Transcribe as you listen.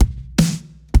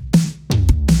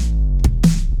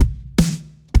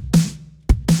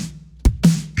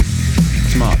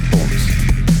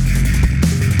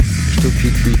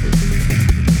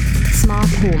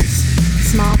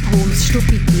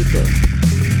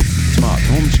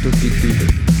Stupid people.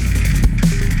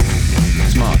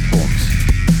 Smart homes.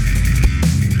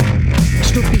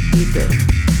 Stupid people.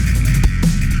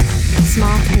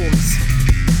 Smart homes.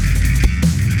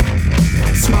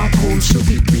 Smart homes,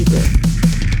 stupid people.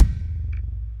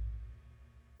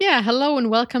 Yeah, hello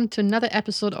and welcome to another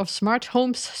episode of Smart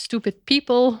Homes, Stupid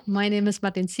People. My name is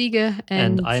Madlen Ziege.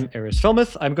 And I'm Eris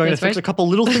Fellmeth. I'm going to That's fix right. a couple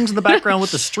little things in the background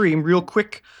with the stream real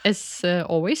quick. As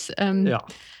always.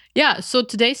 Yeah. So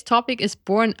today's topic is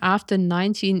born after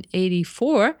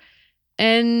 1984.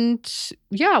 And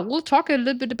yeah, we'll talk a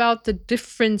little bit about the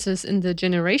differences in the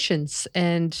generations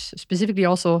and specifically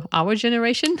also our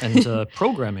generation. And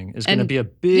programming is going to And, be a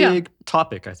big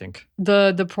topic, I think.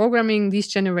 The programming these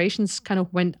generations kind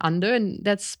of went under, and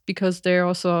that's because they're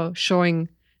also showing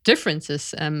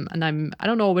differences. And I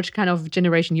don't know which kind of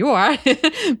generation you are.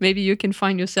 Maybe you can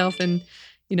find yourself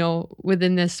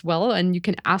within this well, and you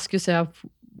can ask yourself,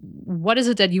 what is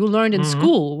it that you learned in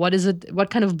school?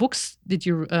 What kind of books did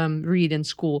you read in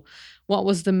school? What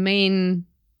was the main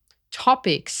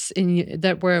topics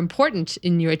that were important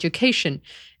in your education?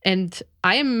 And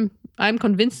I'm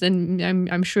convinced, and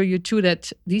I'm sure you too,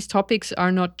 that these topics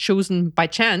are not chosen by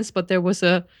chance, but there was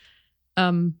a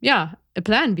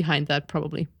plan behind that,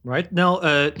 probably. Right. Now,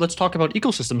 let's talk about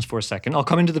ecosystems for a second. I'll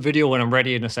come into the video when I'm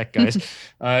ready in a sec, guys.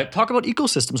 Talk about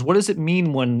ecosystems. What does it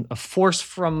mean when a force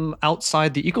from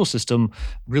outside the ecosystem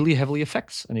really heavily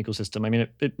affects an ecosystem? I mean,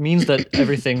 it means that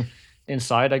everything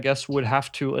inside, I guess, would have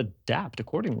to adapt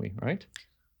accordingly, right?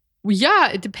 Yeah,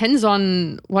 it depends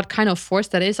on what kind of force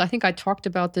that is. I think I talked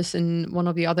about this in one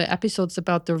of the other episodes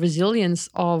about the resilience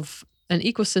of an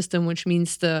ecosystem, which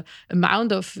means the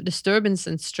amount of disturbance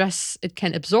and stress it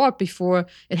can absorb before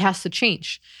it has to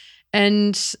change.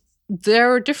 And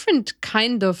there are different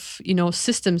kind of,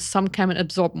 systems. Some can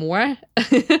absorb more.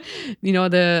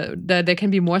 There can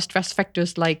be more stress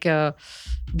factors like, or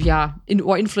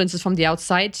influences from the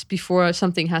outside before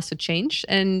something has to change.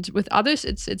 And with others,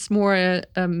 it's more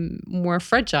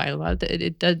fragile. Right?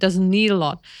 It doesn't need a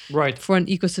lot, right, for an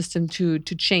ecosystem to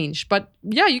change. But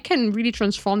yeah, you can really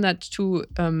transform that to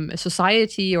a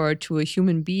society or to a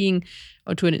human being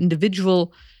or to an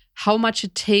individual. How much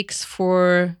it takes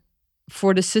for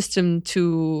the system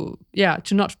to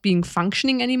not being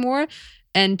functioning anymore,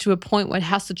 and to a point where it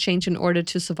has to change in order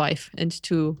to survive and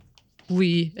to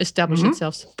re-establish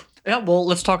itself. Yeah, well,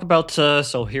 let's talk about,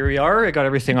 so here we are. I got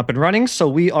everything up and running. So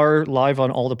we are live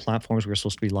on all the platforms we're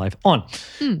supposed to be live on.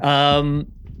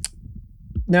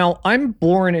 Now, I'm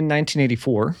born in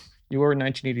 1984. You were in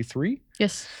 1983?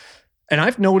 Yes. And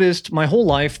I've noticed my whole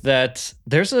life that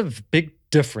there's a big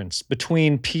difference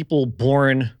between people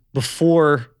born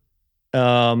before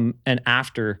and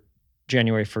after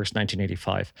January 1st,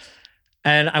 1985.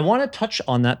 And I want to touch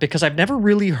on that because I've never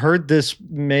really heard this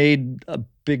made a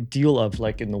big deal of,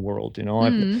 like, in the world,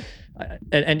 and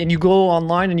you go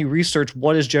online and you research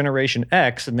what is Generation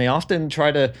X, and they often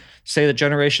try to say that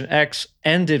Generation X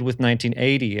ended with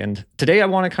 1980. And today I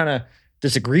want to kind of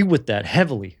disagree with that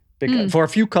heavily for a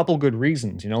few couple good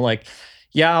reasons.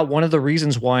 One of the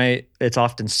reasons why it's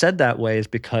often said that way is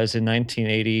because in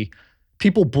 1980,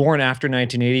 people born after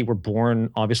 1980 were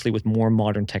born obviously with more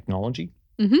modern technology.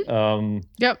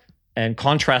 And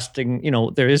contrasting,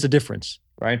 there is a difference,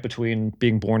 right, between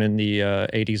being born in the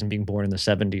 80s and being born in the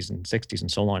 70s and 60s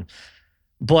and so on.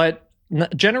 But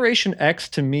Generation X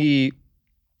to me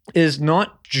is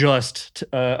not just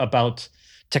about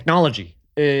technology.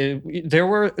 There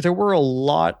were a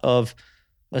lot of,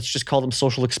 let's just call them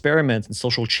social experiments and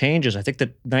social changes. I think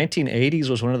that 1980s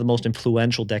was one of the most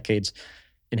influential decades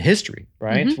in history,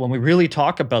 right? When we really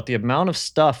talk about the amount of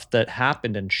stuff that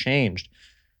happened and changed,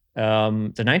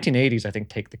 the 1980s, I think,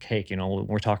 take the cake.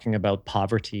 We're talking about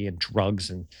poverty and drugs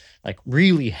and like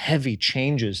really heavy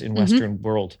changes in Western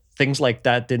world. Things like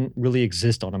that didn't really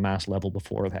exist on a mass level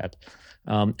before that.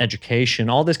 Education,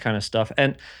 all this kind of stuff.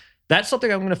 And that's something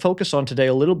I'm going to focus on today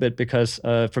a little bit because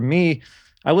for me,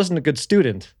 I wasn't a good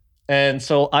student. And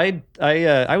so I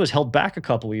was held back a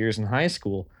couple of years in high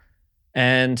school.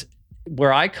 And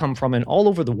where I come from and all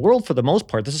over the world for the most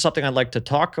part, this is something I'd like to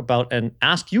talk about and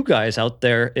ask you guys out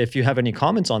there if you have any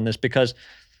comments on this, because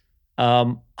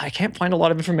I can't find a lot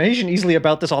of information easily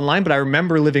about this online, but I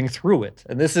remember living through it.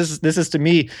 And this is to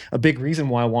me a big reason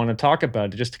why I want to talk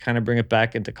about it, just to kind of bring it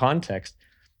back into context,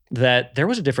 that there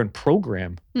was a different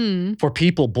program for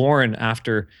people born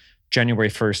after January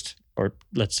 1st, or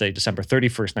let's say December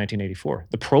 31st, 1984.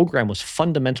 The program was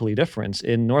fundamentally different.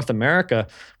 In North America,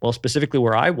 well, specifically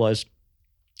where I was,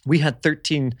 we had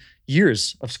 13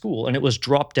 years of school and it was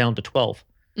dropped down to 12.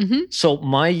 So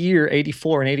my year,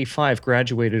 84 and 85,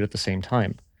 graduated at the same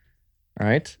time.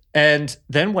 right? And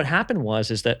then what happened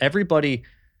is that everybody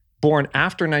born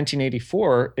after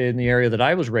 1984 in the area that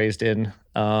I was raised in,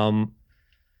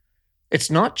 it's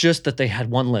not just that they had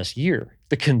one less year.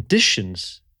 The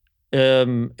conditions,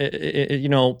 the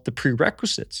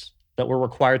prerequisites that were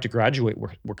required to graduate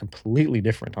were completely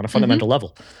different on a fundamental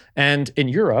level. And in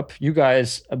Europe, you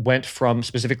guys went from,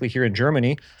 specifically here in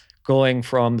Germany, going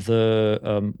from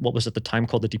the, what was at the time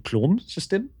called the diplom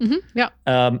system,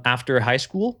 after high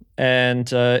school.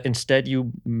 And instead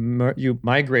you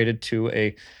migrated to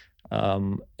a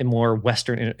more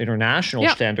Western international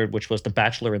standard, which was the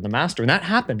bachelor and the master. And that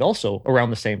happened also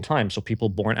around the same time. So people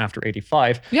born after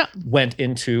 85 went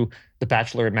into the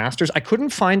bachelor and masters. I couldn't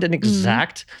find an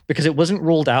exact, because it wasn't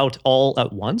rolled out all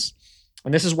at once.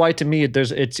 And this is why, to me,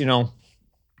 there's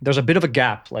a bit of a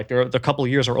gap. Like a couple of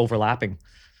years are overlapping.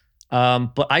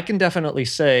 But I can definitely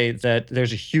say that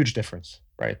there's a huge difference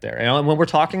right there. And when we're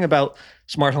talking about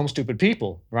smart home, stupid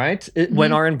people, right?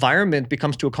 When our environment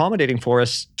becomes too accommodating for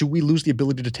us, do we lose the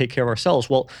ability to take care of ourselves?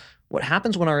 Well, what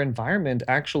happens when our environment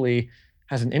actually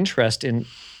has an interest in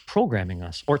programming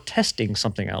us or testing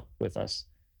something out with us?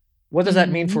 What does that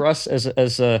mean for us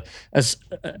as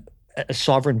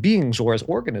sovereign beings or as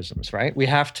organisms, right? We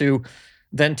have to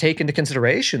then take into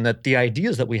consideration that the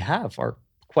ideas that we have are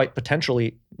quite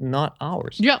potentially not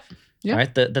ours.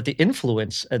 Right? That the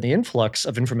influence and the influx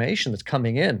of information that's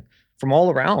coming in from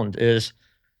all around is,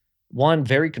 one,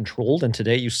 very controlled. And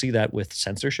today you see that with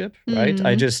censorship, right?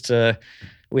 I just,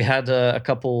 we had a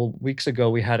couple weeks ago,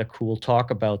 we had a cool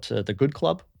talk about the Good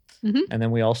Club. And then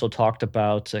we also talked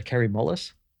about Carrie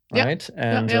Mullis, right?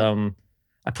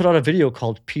 I put out a video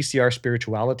called PCR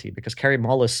Spirituality because Carrie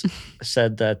Mullis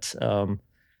said that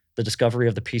the discovery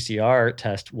of the PCR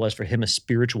test was for him a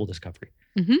spiritual discovery.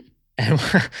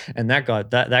 And that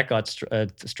got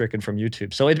stricken from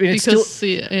YouTube. So it's because still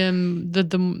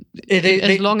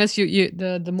as long as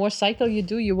the more cycle you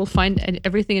do, you will find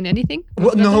everything and anything.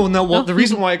 Well, no. Well, the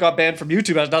reason why it got banned from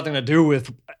YouTube has nothing to do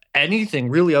with anything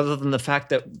really, other than the fact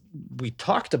that we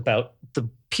talked about the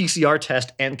PCR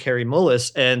test and Carrie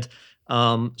Mullis. And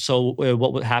so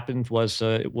what happened was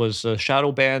it was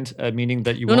shadow banned, meaning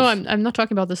that you No, I'm not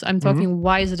talking about this. I'm talking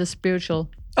why is it a spiritual?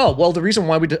 Oh, well, the reason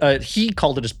why he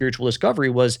called it a spiritual discovery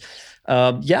was,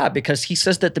 because he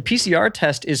says that the PCR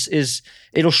test is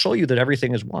it'll show you that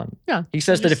everything is one. Yeah. He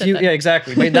says that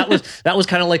exactly. I mean, that was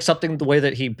kind of like something, the way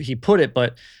that he put it,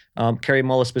 but Carrie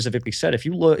Mullis specifically said, if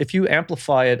you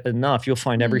amplify it enough, you'll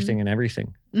find everything in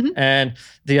everything. And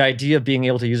the idea of being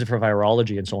able to use it for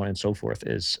virology and so on and so forth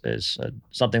is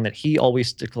something that he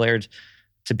always declared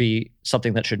to be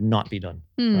something that should not be done,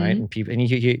 right? And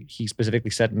he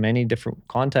specifically said in many different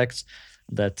contexts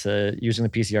that using the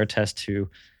PCR test to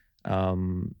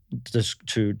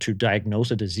diagnose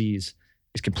a disease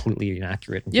is completely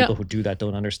inaccurate, and people who do that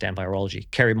don't understand virology.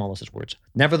 Carrie Mullis's words.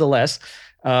 Nevertheless,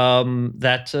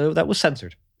 that was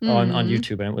censored on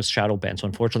YouTube, and it was shadow banned. So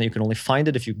unfortunately, you can only find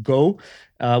it if you go.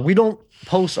 We don't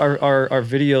post our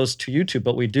videos to YouTube,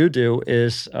 but we do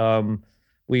is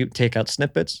we take out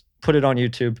snippets, put it on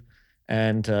YouTube,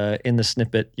 and in the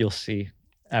snippet, you'll see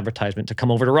advertisement to come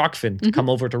over to Rockfin, to come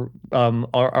over to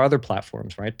our other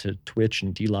platforms, right? To Twitch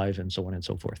and DLive and so on and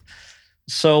so forth.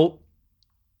 So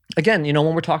again,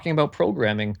 when we're talking about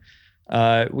programming,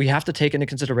 we have to take into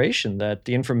consideration that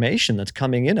the information that's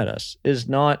coming in at us is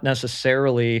not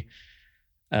necessarily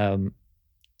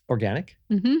organic,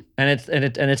 and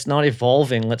it's not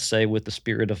evolving, let's say, with the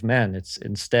spirit of man. It's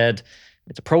instead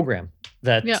a program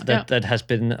that has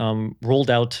been rolled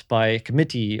out by a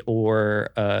committee or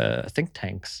think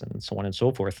tanks and so on and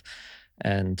so forth.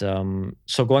 And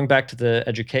so going back to the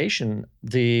education,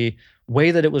 the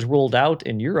way that it was rolled out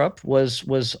in Europe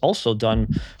was also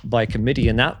done by committee,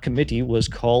 and that committee was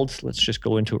called, let's just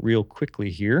go into it real quickly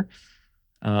here,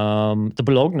 the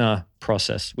Bologna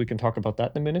process. We can talk about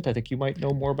that in a minute. I think you might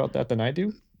know more about that than I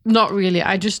do. Not really.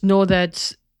 I just know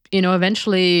that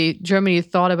eventually Germany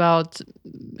thought about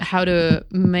how to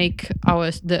make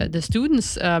the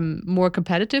students more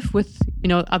competitive with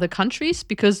other countries,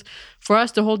 because for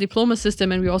us the whole diploma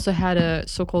system, and we also had a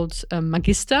so-called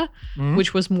Magister,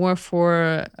 which was more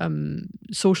for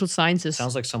social sciences.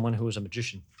 Sounds like someone who was a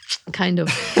magician. Kind of.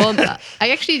 Well, I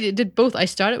actually did both. I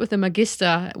started with a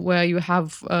Magister where you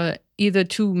have either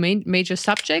two major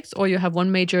subjects, or you have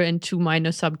one major and two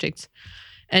minor subjects.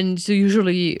 And so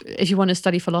usually, if you want to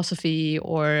study philosophy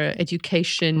or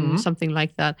education, something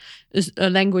like that,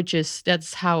 languages,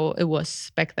 that's how it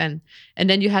was back then. And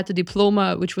then you had the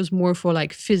diploma, which was more for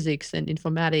like physics and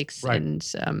informatics and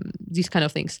these kind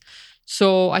of things.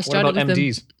 So I started with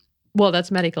MDs? Well,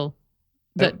 that's medical.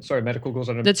 medical goes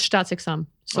under. That's Staatsexamen.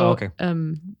 So, okay.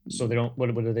 So they don't.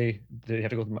 What do they? Do they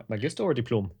have to go with Magister or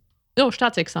Diplom? No,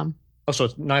 Staatsexamen. Oh, so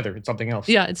it's neither. It's something else.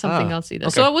 Yeah, it's something else either.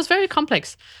 Okay. So it was very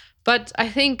complex. But I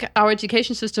think our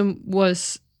education system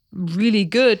was really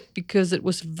good because it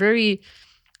was very,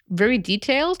 very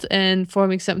detailed. And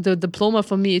for example, the diploma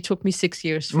for me, it took me 6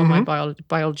 years for my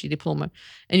biology diploma.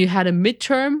 And you had a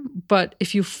midterm, but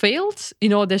if you failed,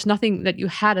 there's nothing that you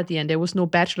had at the end. There was no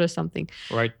bachelor or something.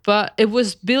 Right. But it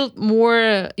was built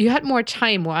more. You had more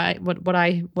time. What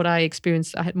I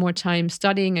experienced, I had more time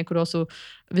studying. I could also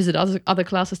visit other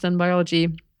classes than biology.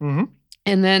 Mm-hmm.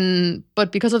 And then,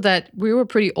 but because of that, we were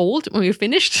pretty old when we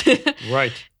finished.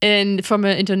 Right. And from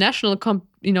an international,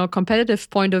 competitive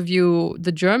point of view,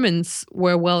 the Germans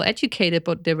were well educated,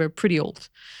 but they were pretty old.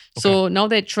 Okay. So now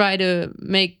they try to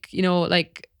make, they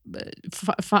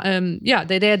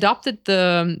adopted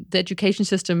the education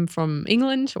system from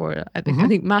England, or I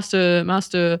think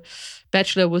master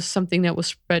bachelor was something that was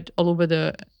spread all over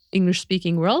the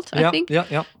English-speaking world, I think.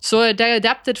 Yeah. So they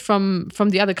adapted from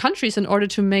the other countries in order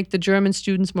to make the German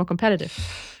students more competitive.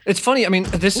 It's funny. I mean,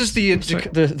 this is the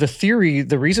theory,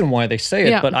 the reason why they say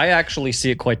it, but I actually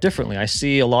see it quite differently. I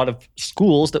see a lot of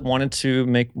schools that wanted to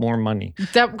make more money.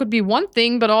 That could be one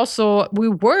thing, but also we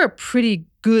were pretty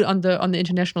good on the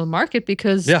international market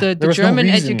because the German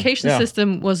education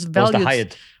system was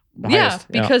valued.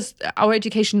 Because our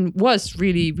education was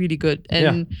really, really good.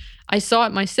 And I saw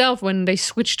it myself when they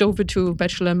switched over to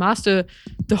bachelor and master.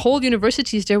 The whole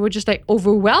universities, they were just like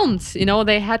overwhelmed.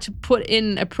 They had to put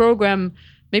in a program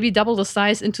maybe double the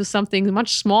size into something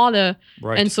much smaller.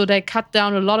 Right. And so they cut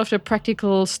down a lot of the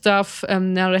practical stuff.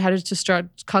 Now they had to start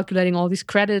calculating all these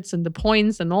credits and the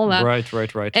points and all that.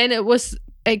 Right. And it was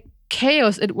a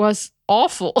chaos. It was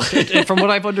awful. From what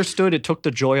I've understood, it took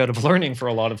the joy out of learning for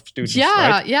a lot of students.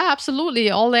 Yeah, absolutely.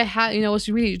 All they had, was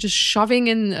really just shoving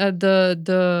in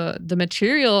the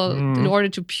material in order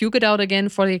to puke it out again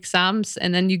for the exams,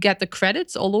 and then you get the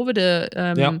credits all over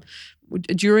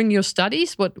during your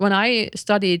studies. But when I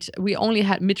studied, we only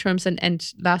had midterms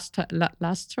and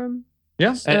last term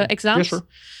exams. Yeah, sure.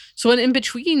 So in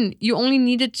between, you only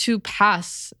needed to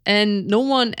pass, and no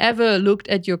one ever looked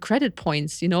at your credit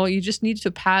points. You just needed to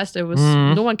pass. There was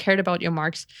no one cared about your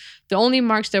marks. The only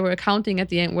marks that were accounting at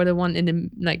the end were the one in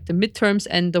the midterms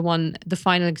and the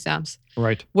final exams.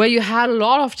 Right. Where you had a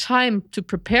lot of time to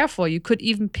prepare for. You could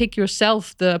even pick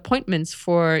yourself the appointments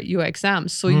for your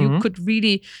exams. So you could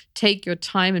really take your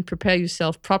time and prepare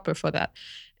yourself proper for that.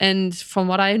 And from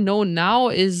what I know now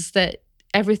is that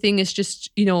everything is just,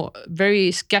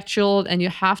 very scheduled, and you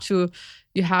have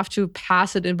to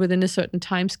pass it within a certain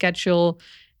time schedule.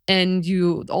 And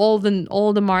all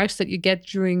the marks that you get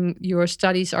during your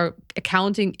studies are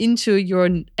accounting into your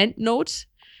end notes.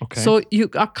 Okay. So you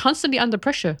are constantly under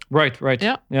pressure. Right.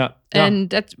 Yeah. And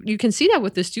that you can see that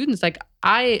with the students. Like,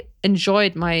 I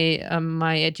enjoyed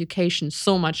my education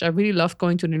so much. I really loved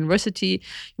going to the university,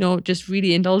 just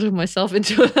really indulging myself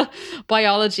into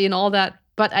biology and all that.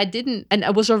 But I didn't, and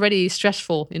it was already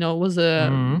stressful. It was a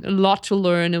lot to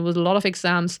learn. It was a lot of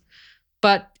exams.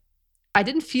 But I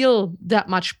didn't feel that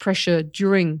much pressure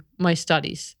during my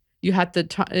studies. You had the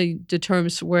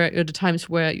times where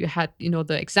you had,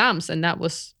 the exams, and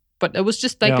but it was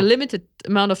just like a limited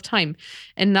amount of time.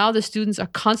 And now the students are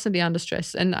constantly under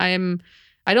stress. And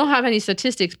I don't have any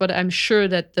statistics, but I'm sure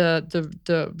that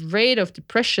the rate of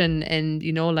depression and,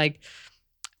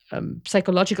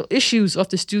 psychological issues of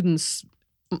the students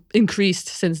increased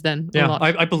since then. Yeah,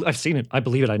 I've seen it. I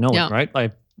believe it. I know it, right?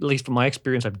 At least from my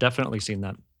experience, I've definitely seen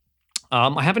that.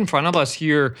 I have in front of us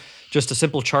here just a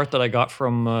simple chart that I got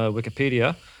from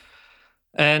Wikipedia.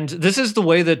 And this is the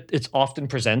way that it's often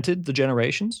presented, the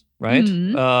generations, right?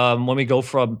 When we go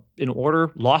from, in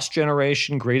order, lost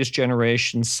generation, greatest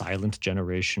generation, silent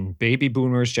generation, baby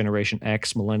boomers, generation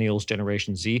X, millennials,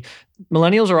 generation Z.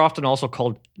 Millennials are often also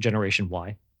called generation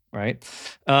Y, right?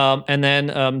 And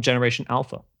then generation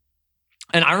Alpha.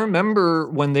 And I remember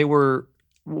when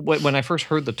I first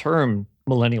heard the term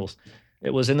millennials,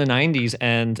 it was in the 90s,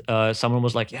 and someone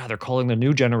was like, yeah, they're calling the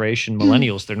new generation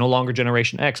millennials. They're no longer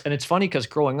generation X. And it's funny because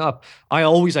growing up, I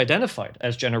always identified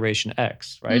as generation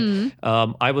X, right?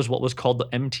 I was what was called the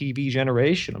MTV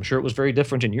generation. I'm sure it was very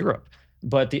different in Europe.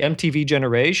 But the MTV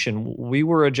generation, we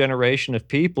were a generation of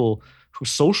people who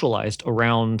socialized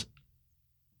around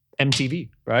MTV,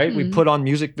 right? We put on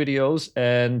music videos,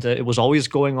 and it was always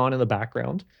going on in the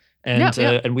background. And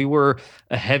and we were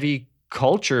a heavy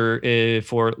culture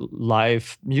for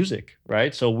live music,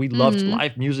 right? So we loved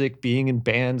live music, being in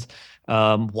bands,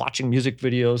 watching music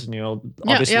videos, and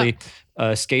obviously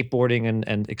skateboarding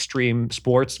and extreme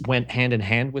sports went hand in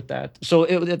hand with that. So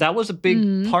that was a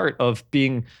big part of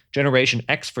being Generation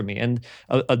X for me. And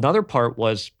another part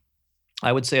was,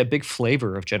 I would say, a big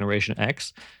flavor of Generation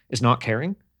X is not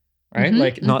caring. Right,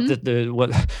 like not that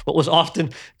what was often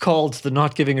called the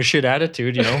not giving a shit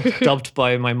attitude, dubbed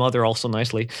by my mother also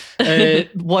nicely,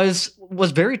 was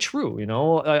very true.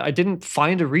 I didn't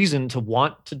find a reason to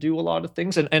want to do a lot of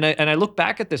things, and I look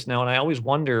back at this now, and I always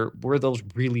wonder, were those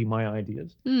really my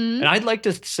ideas? And I'd like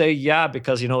to say yeah,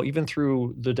 because even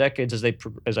through the decades as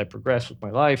I progress with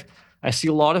my life, I see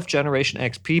a lot of Generation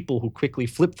X people who quickly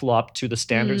flip flop to the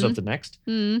standards of the next,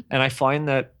 and I find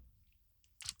that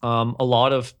a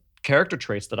lot of character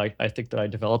traits that I think that I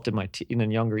developed in my teen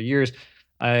and younger years,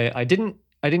 I didn't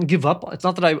give up. It's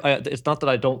not that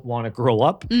I don't want to grow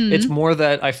up. It's more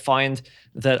that I find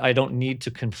that I don't need to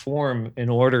conform in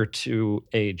order to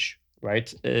age,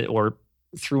 right? Or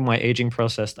through my aging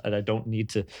process, that I don't need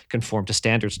to conform to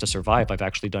standards to survive. I've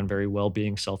actually done very well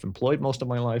being self-employed most of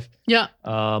my life. Yeah.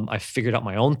 I figured out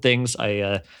my own things.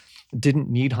 I didn't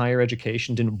need higher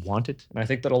education, didn't want it. And I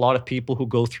think that a lot of people who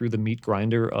go through the meat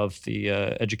grinder of the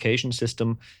education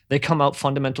system, they come out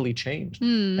fundamentally changed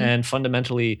and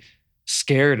fundamentally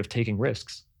scared of taking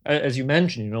risks. As you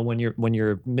mentioned, when your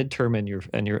midterm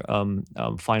and your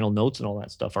final notes and all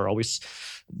that stuff are always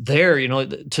there,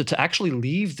 to actually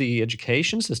leave the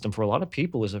education system for a lot of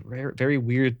people is a very, very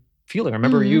weird feeling. I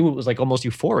remember you, it was like almost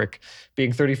euphoric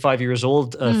being 35 years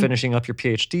old, finishing up your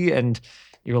PhD, and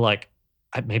you were like,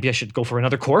 maybe I should go for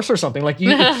another course or something. Like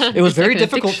it was very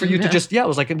difficult for you to just, it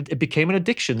was like, it became an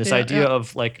addiction. This idea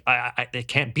of like, it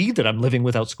can't be that I'm living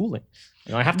without schooling.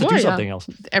 I have to do something else.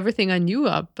 Everything I knew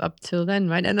up till then,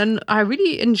 right? And then I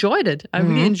really enjoyed it. I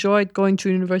really enjoyed going to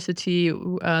university.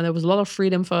 There was a lot of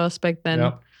freedom for us back then.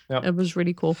 Yep. It was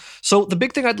really cool. So the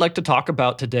big thing I'd like to talk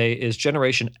about today is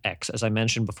Generation X, as I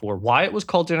mentioned before. Why it was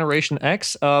called Generation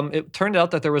X? It turned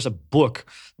out that there was a book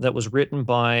that was written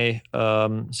by,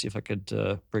 let's see if I could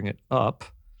bring it up.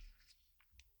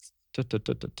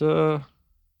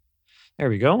 There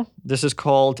we go. This is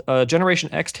called Generation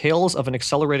X, Tales of an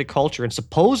Accelerated Culture. And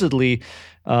supposedly,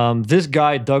 this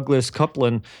guy, Douglas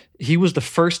Coupland, he was the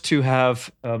first to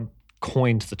have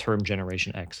coined the term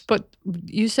Generation X. But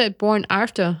you said born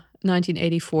after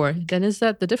 1984. Then is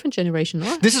that the different generation,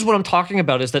 or? This is what I'm talking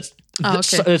about, is that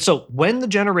okay. So when the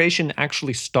generation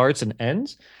actually starts and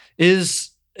ends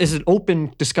is an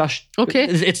open discussion. Okay.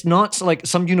 It's not like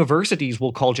some universities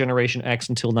will call Generation X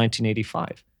until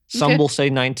 1985. Some will say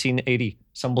 1980.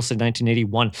 Some will say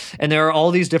 1981. And there are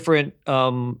all these different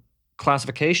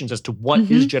classifications as to what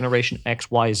is Generation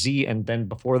X, Y, Z, and then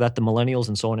before that, the millennials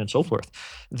and so on and so forth.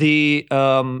 The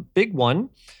big one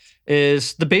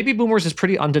is the baby boomers is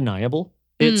pretty undeniable.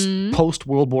 It's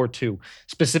post-World War II,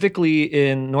 specifically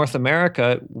in North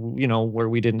America, where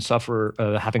we didn't suffer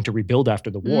having to rebuild after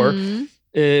the war.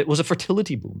 It was a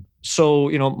fertility boom. So,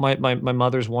 my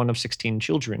mother's one of 16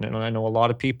 children, and I know a lot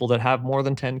of people that have more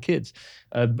than 10 kids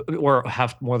or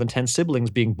have more than 10 siblings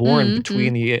being born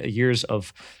between the years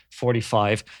of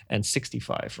 45 and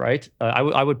 65, right?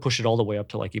 I would push it all the way up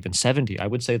to like even 70. I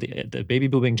would say the baby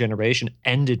booming generation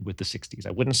ended with the 60s.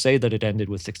 I wouldn't say that it ended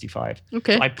with 65.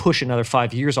 Okay. So I push another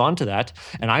 5 years onto that,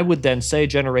 and I would then say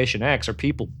Generation X are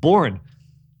people born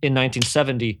in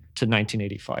 1970 to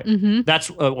 1985.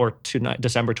 That's or to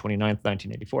December 29th,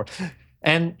 1984.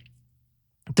 And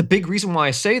the big reason why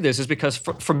I say this is because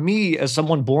for me, as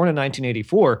someone born in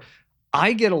 1984,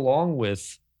 I get along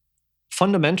with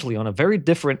fundamentally on a very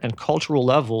different and cultural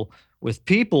level with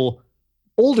people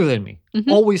older than me.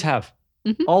 Always have.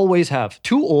 Always have.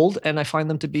 Too old, and I find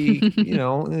them to be,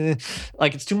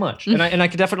 like it's too much. And I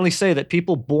could definitely say that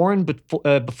people born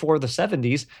before the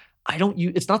 70s,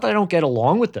 it's not that I don't get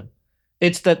along with them.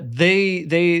 It's that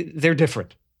they're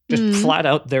different. Just flat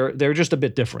out, they're just a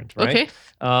bit different, right?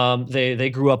 Okay. They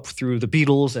grew up through the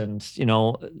Beatles and,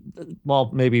 well,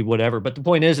 maybe whatever. But the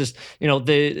point is,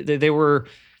 they were,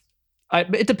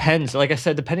 it depends. Like I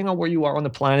said, depending on where you are on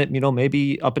the planet,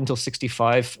 maybe up until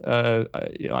 65, I'm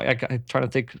trying to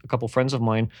think a couple friends of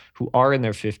mine who are in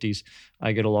their 50s,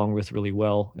 I get along with really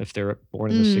well if they're born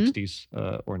in the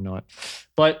 60s or not.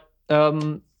 But,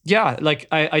 yeah, like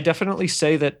I definitely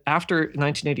say that after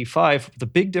 1985, the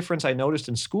big difference I noticed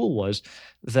in school was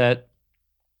that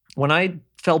when I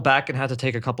fell back and had to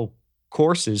take a couple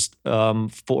courses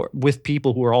with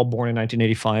people who were all born in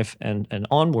 1985 and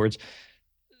onwards,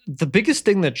 the biggest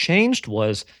thing that changed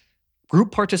was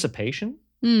group participation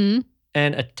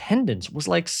and attendance was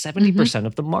like 70%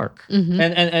 of the mark.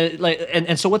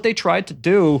 And so what they tried to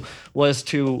do was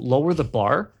to lower the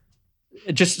bar.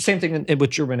 Just the same thing with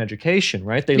German education,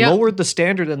 right? They lowered the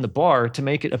standard and the bar to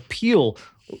make it appeal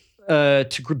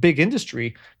to big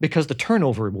industry because the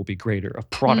turnover will be greater of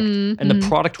product, and the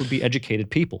product would be educated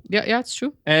people. Yeah, it's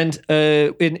true. And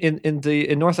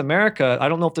in North America, I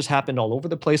don't know if this happened all over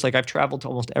the place. Like I've traveled to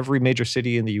almost every major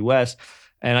city in the U.S.,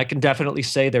 and I can definitely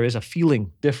say there is a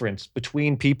feeling difference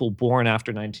between people born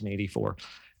after 1984,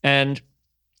 and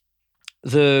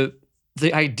the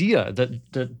idea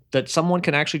that someone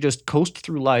can actually just coast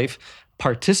through life,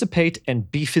 participate,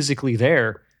 and be physically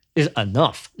there is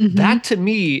enough. That to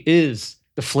me is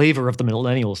the flavor of the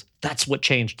millennials. That's what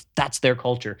changed. That's their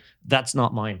culture. That's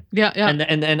not mine. Yeah.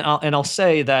 And I'll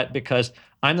say that because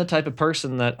I'm the type of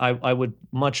person that I'm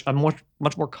much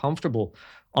more comfortable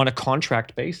on a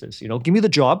contract basis. Give me the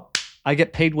job. I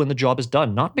get paid when the job is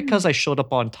done, not because I showed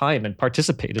up on time and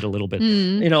participated a little bit.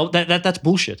 That's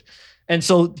bullshit. And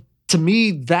so to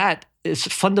me, that is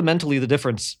fundamentally the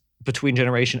difference between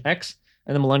Generation X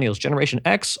and the millennials. Generation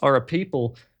X are a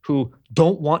people who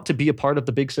don't want to be a part of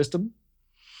the big system.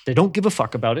 They don't give a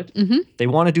fuck about it. They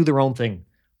want to do their own thing.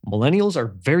 Millennials are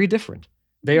very different.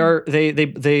 They are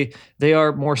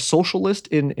more socialist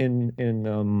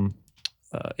in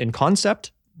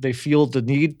concept. They feel the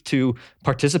need to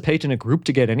participate in a group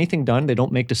to get anything done. They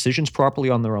don't make decisions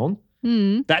properly on their own.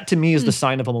 That to me is the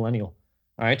sign of a millennial.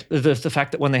 All right, the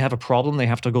fact that when they have a problem, they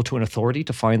have to go to an authority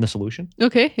to find the solution.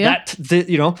 Okay, yeah.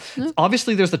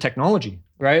 Obviously there's the technology,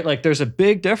 right? Like there's a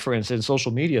big difference in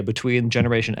social media between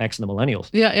Generation X and the millennials.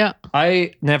 Yeah.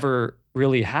 I never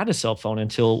really had a cell phone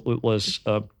until it was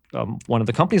one of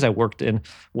the companies I worked in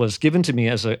was given to me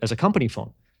as a company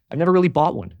phone. I've never really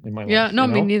bought one in my life. Yeah, no,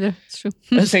 me neither. It's true.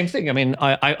 The same thing. I mean,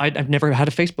 I've never had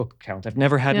a Facebook account. I've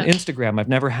never had an Instagram. I've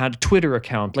never had a Twitter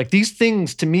account. Like these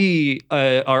things to me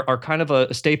are kind of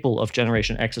a staple of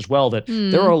Generation X as well, that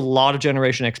there are a lot of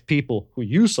Generation X people who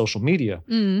use social media,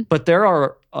 but there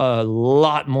are a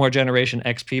lot more Generation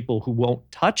X people who won't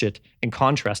touch it in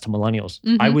contrast to millennials,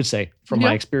 I would say, from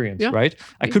my experience, right?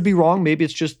 I could be wrong. Maybe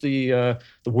it's just the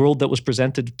world that was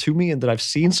presented to me and that I've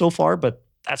seen so far, but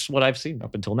that's what I've seen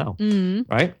up until now,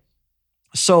 right?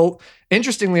 So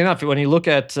interestingly enough, when you look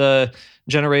at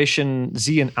Generation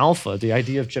Z and Alpha, the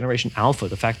idea of Generation Alpha,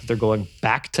 the fact that they're going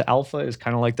back to Alpha is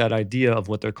kind of like that idea of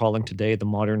what they're calling today the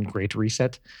modern Great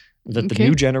Reset, that the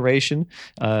new generation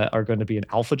are going to be an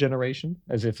Alpha generation,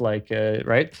 as if like,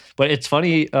 right? But it's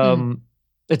funny,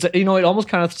 it's it almost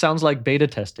kind of sounds like beta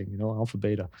testing, Alpha,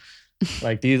 Beta.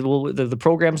 Like the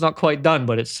program's not quite done,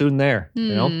 but it's soon there,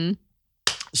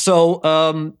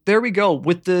 So there we go.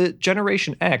 With the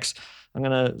Generation X, I'm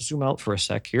going to zoom out for a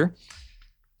sec here.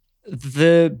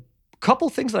 The couple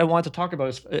things that I wanted to talk about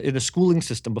is, in the schooling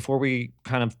system before we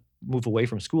kind of move away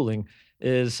from schooling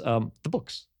is the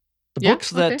books. The books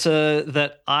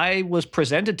that I was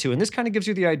presented to. And this kind of gives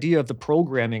you the idea of the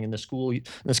programming in the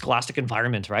scholastic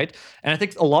environment, right? And I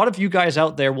think a lot of you guys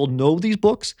out there will know these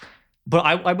books, but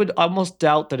I would almost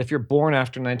doubt that if you're born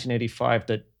after 1985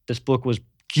 that this book was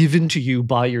given to you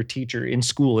by your teacher in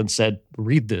school and said,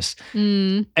 read this.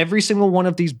 Every single one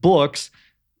of these books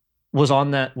was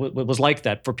like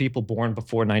that for people born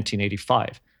before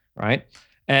 1985, right?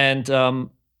 And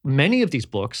many of these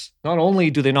books, not only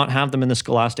do they not have them in the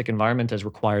scholastic environment as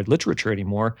required literature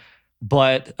anymore,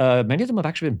 but many of them have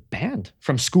actually been banned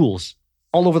from schools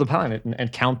all over the planet and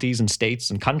counties and states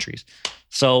and countries.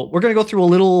 So we're going to go through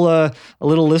a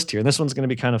little list here, and this one's going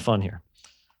to be kind of fun here.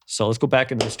 So let's go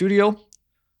back into the studio.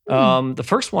 The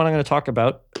first one I'm going to talk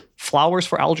about, Flowers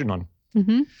for Algernon,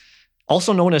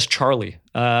 also known as Charlie.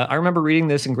 I remember reading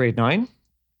this in grade 9,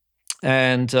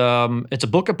 and it's a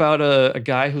book about a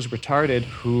guy who's retarded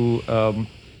who,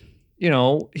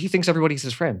 he thinks everybody's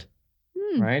his friend,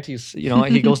 right? He's,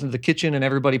 he goes into the kitchen and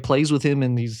everybody plays with him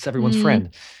and he's everyone's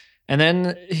friend. And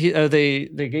then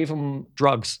they gave him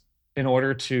drugs in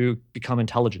order to become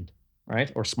intelligent,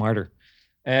 right? Or smarter.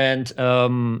 And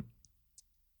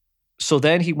so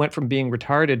then he went from being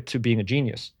retarded to being a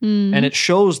genius. And it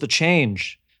shows the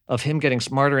change of him getting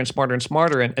smarter and smarter and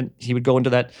smarter. And he would go into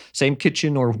that same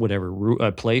kitchen or whatever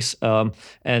place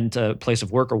and place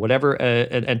of work or whatever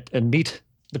and meet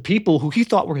the people who he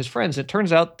thought were his friends. It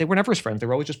turns out they were never his friends. They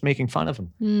were always just making fun of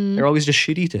him. They were always just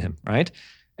shitty to him, right?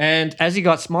 And as he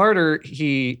got smarter,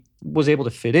 he was able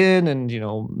to fit in and,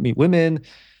 meet women.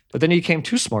 But then he became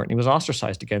too smart and he was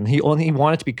ostracized again. He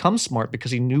wanted to become smart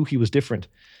because he knew he was different.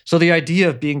 So the idea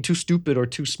of being too stupid or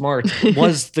too smart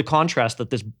was the contrast that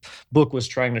this book was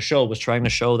trying to show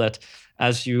that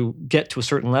as you get to a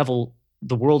certain level,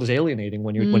 the world is alienating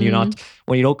when you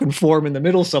don't conform in the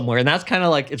middle somewhere. And that's kind of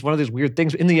like, it's one of these weird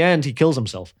things. In the end, he kills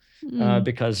himself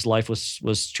because life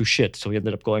was too shit. So he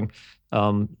ended up going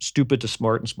stupid to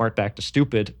smart and smart back to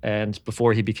stupid. And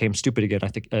before he became stupid again, I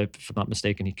think, if I'm not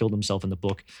mistaken, he killed himself in the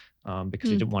book because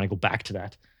he didn't want to go back to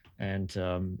that. And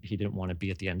he didn't want to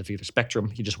be at the end of either spectrum.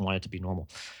 He just wanted to be normal.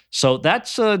 So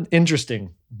that's an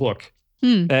interesting book.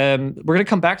 We're going to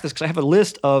come back to this because I have a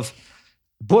list of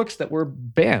books that were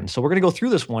banned. So we're going to go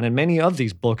through this one, and many of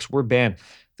these books were banned.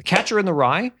 The Catcher in the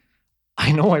Rye,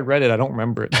 I know I read it. I don't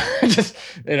remember it. Just,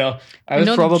 I was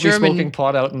probably smoking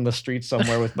pot out in the street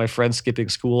somewhere with my friends skipping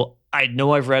school. I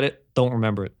know I've read it. Don't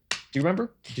remember it. Do you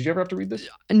remember? Did you ever have to read this?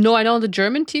 No, I know the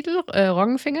German title,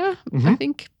 Roggenfinger, I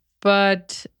think.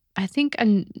 But I think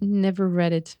I never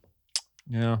read it.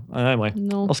 Yeah. Anyway,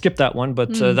 no. I'll skip that one. But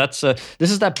this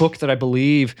is that book that I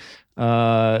believe.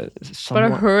 But I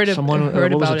heard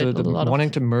about it a lot. Wanting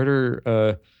to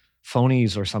murder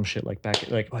phonies or some shit like back.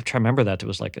 Like I try to remember that. It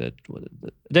was like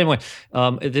anyway.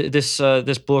 This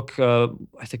book,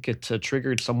 I think it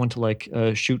triggered someone to like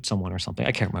shoot someone or something.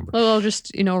 I can't remember. Well, I'll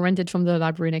just rent it from the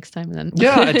library next time and then.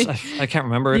 Yeah, I can't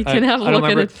remember it. You can have a look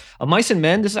at it. Mice and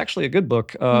Men. This is actually a good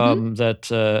book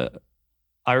that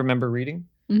I remember reading.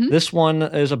 This one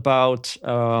is about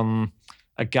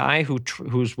a guy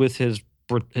who's with his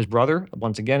brother.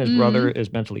 Once again, his brother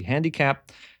is mentally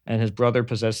handicapped, and his brother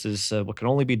possesses what can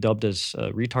only be dubbed as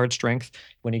retard strength.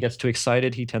 When he gets too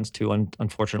excited, he tends to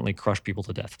unfortunately crush people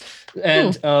to death.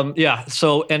 And and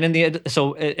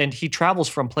he travels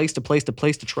from place to place to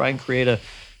place to try and create a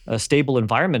stable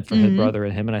environment for his brother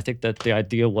and him. And I think that the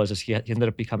idea was he ended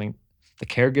up becoming the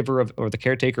caregiver or the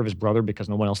caretaker of his brother because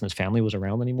no one else in his family was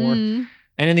around anymore.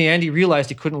 And in the end, he realized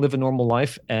he couldn't live a normal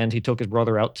life, and he took his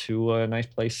brother out to a nice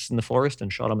place in the forest and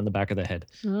shot him in the back of the head.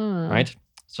 Right?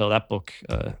 So that book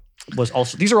was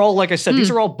also... These are all, like I said,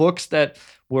 these are all books that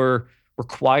were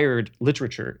required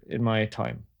literature in my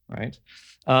time, right?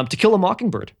 To Kill a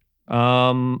Mockingbird.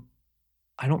 I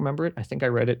don't remember it. I think I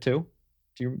read it too.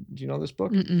 Do you know this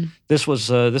book? This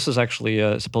is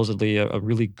actually supposedly a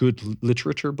really good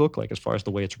literature book, like as far as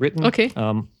the way it's written. Okay.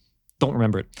 Don't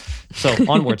remember it. So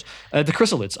onwards. The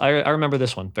Chrysalids. I remember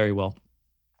this one very well.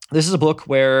 This is a book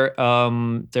where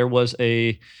there was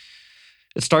it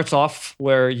starts off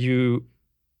where the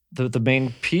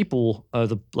main people,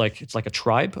 it's like a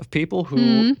tribe of people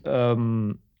who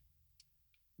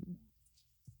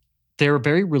they're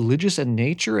very religious in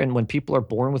nature, and when people are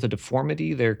born with a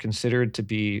deformity, they're considered to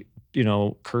be,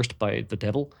 cursed by the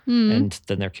devil, and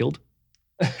then they're killed.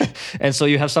 And so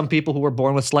you have some people who were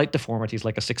born with slight deformities,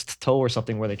 like a sixth toe or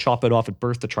something, where they chop it off at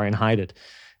birth to try and hide it.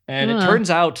 And it turns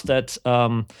out that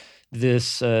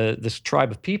this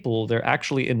tribe of people, they're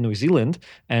actually in New Zealand,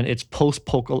 and it's a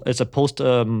post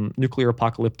nuclear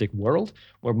apocalyptic world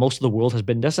where most of the world has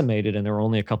been decimated, and there are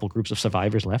only a couple groups of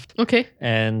survivors left. Okay.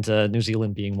 And New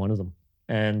Zealand being one of them.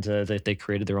 And they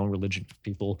created their own religion of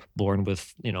people born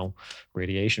with,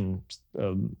 radiation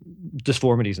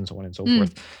disformities and so on and so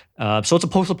forth. So it's a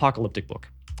post-apocalyptic book,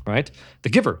 right? The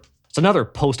Giver. It's another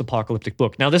post-apocalyptic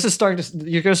book. Now, this is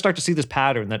you're going to start to see this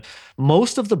pattern that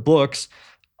most of the books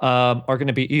are going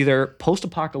to be either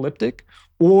post-apocalyptic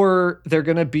or they're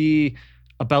going to be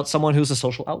about someone who's a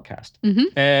social outcast.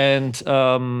 And if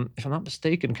I'm not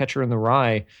mistaken, Catcher in the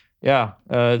Rye, yeah,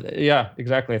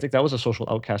 exactly. I think that was a social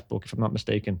outcast book, if I'm not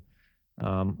mistaken.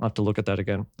 I'll have to look at that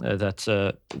again.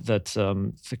 The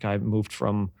guy moved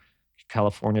from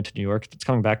California to New York. It's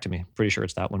coming back to me. Pretty sure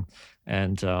it's that one.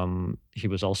 And he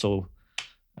was also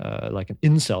like an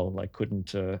incel, like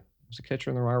couldn't... was it Catcher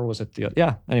in the Rye or was it the...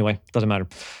 Yeah, anyway, doesn't matter.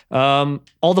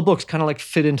 All the books kind of like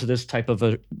fit into this type of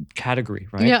a category,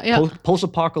 right? Yeah.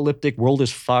 Post-apocalyptic, world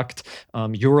is fucked,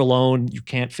 you're alone, you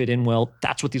can't fit in well.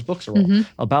 That's what these books are all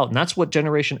about. And that's what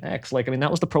Generation X,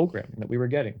 that was the programming that we were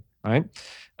getting, right?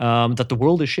 That the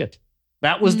world is shit.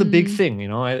 That was the big thing,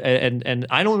 and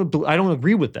I don't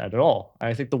agree with that at all.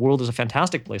 I think the world is a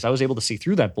fantastic place. I was able to see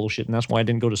through that bullshit, and that's why I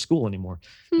didn't go to school anymore,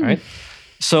 right?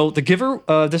 So The Giver,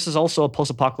 this is also a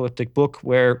post-apocalyptic book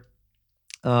where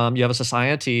you have a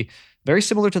society very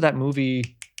similar to that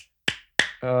movie.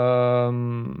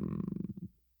 Can't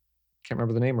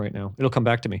remember the name right now. It'll come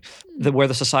back to me. Where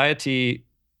the society,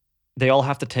 they all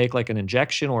have to take like an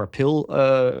injection or a pill,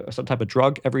 some type of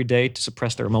drug every day to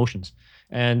suppress their emotions.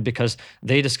 And because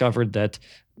they discovered that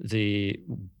the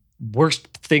worst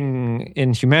thing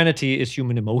in humanity is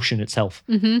human emotion itself.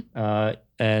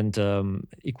 And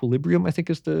Equilibrium, I think,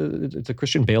 it's a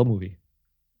Christian Bale movie.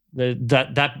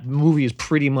 That movie is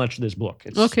pretty much this book.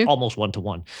 It's almost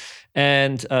one-to-one.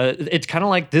 And it's kind of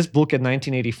like this book in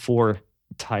 1984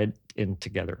 in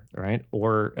together, right?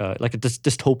 Or like a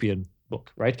dystopian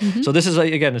book, right? So this is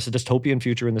again, it's a dystopian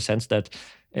future in the sense that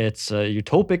it's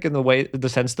utopic in the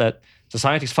sense that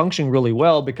society's functioning really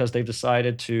well because they've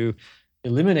decided to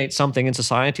eliminate something in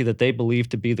society that they believe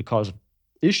to be the cause of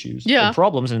issues and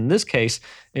problems. And in this case,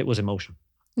 it was emotion.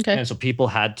 Okay. And so people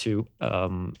had to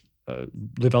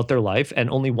live out their life, and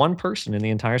only one person in the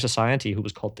entire society, who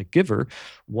was called the giver,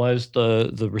 was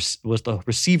the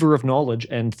receiver of knowledge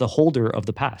and the holder of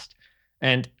the past.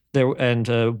 And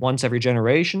once every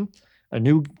generation, a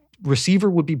new receiver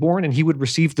would be born, and he would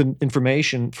receive the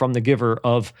information from the giver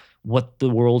of what the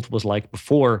world was like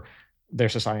before their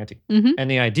society.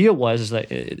 And the idea was that,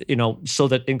 so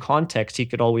that in context, he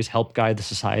could always help guide the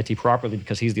society properly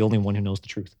because he's the only one who knows the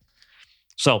truth.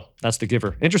 So that's The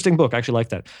Giver. Interesting book. I actually like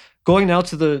that. Going now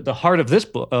to the heart of this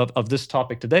book, of this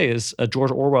topic today, is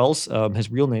George Orwell's. His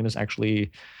real name is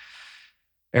actually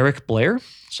Eric Blair,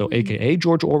 so AKA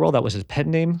George Orwell. That was his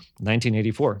pen name.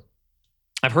 1984.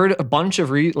 I've heard a bunch of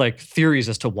theories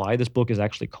as to why this book is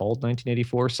actually called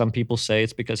 1984. Some people say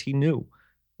it's because he knew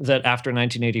that after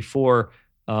 1984,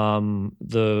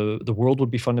 the world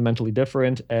would be fundamentally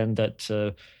different, and that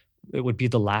it would be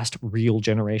the last real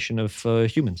generation of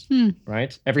humans.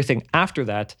 Right? Everything after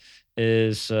that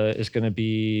is going to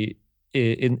be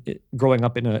growing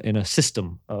up in a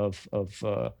system of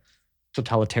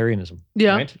totalitarianism.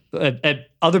 Yeah. Right? And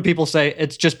other people say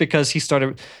it's just because he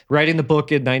started writing the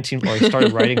book in he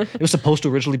started writing. It was supposed to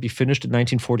originally be finished in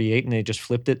 1948, and they just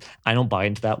flipped it. I don't buy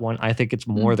into that one. I think it's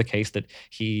more the case that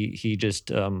he just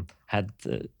had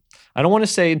the. I don't want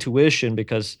to say intuition,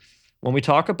 because when we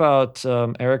talk about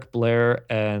Eric Blair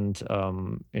and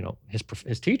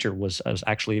his teacher was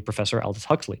actually Professor Aldous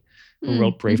Huxley, who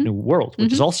wrote Brave New World,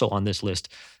 which is also on this list.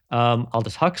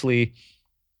 Aldous Huxley.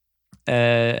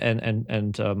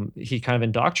 And he kind of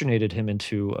indoctrinated him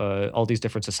into all these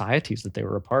different societies that they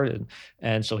were a part in.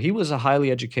 And so he was a highly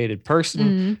educated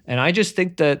person. And I just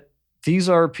think that these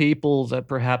are people that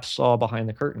perhaps saw behind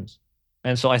the curtains.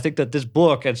 And so I think that this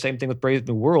book, and same thing with Brave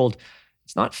New World,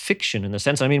 it's not fiction in the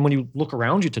sense. I mean, when you look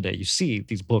around you today, you see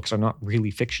these books are not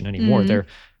really fiction anymore. They're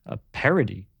a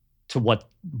parody to what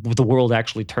the world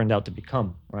actually turned out to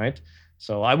become, right?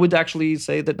 So I would actually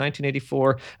say that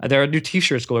 1984, there are new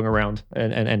T-shirts going around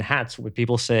and hats with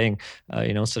people saying,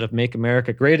 instead of "Make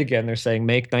America Great Again," they're saying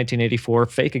 "Make 1984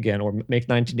 Fake Again" or "Make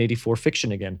 1984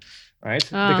 Fiction Again," right?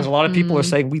 Because a lot of people are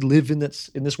saying we live in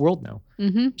this world now.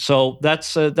 So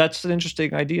that's an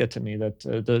interesting idea to me, that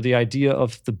the idea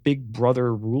of the Big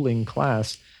Brother ruling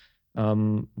class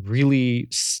really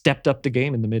stepped up the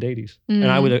game in the mid 80s,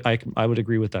 and I would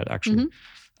agree with that actually.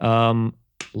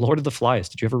 Lord of the Flies.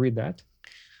 Did you ever read that?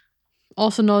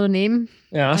 Also know the name.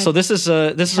 Yeah, so this is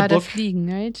a book.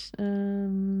 Fliegen, right?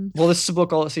 Well, this is a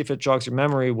book. I'll see if it jogs your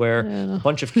memory. Where a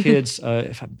bunch of kids,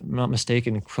 if I'm not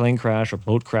mistaken, plane crash or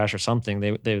boat crash or something.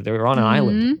 They were on an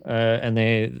island, and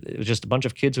it was just a bunch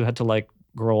of kids who had to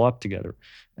grow up together,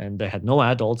 and they had no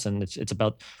adults. And it's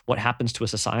about what happens to a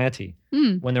society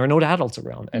when there are no adults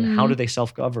around, and how do they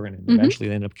self-govern, and eventually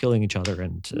they end up killing each other,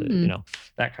 and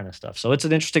that kind of stuff. So it's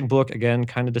an interesting book. Again,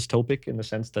 kind of dystopic in the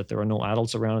sense that there are no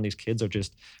adults around, and these kids are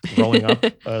just growing up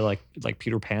like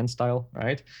Peter Pan style,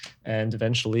 right? And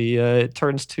eventually it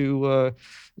turns to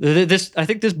this. I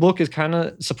think this book is kind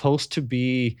of supposed to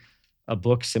be a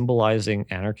book symbolizing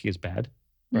anarchy is bad.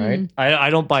 Right. I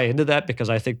don't buy into that, because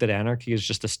I think that anarchy is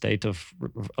just a state of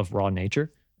raw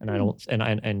nature. And I don't,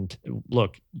 and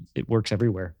look, it works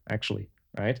everywhere, actually.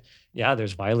 Right. Yeah.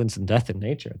 There's violence and death in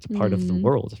nature. It's a part of the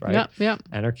world. Right. Yeah.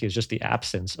 Anarchy is just the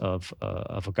absence of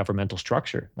a governmental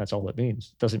structure. That's all it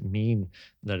means. It doesn't mean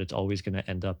that it's always going to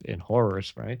end up in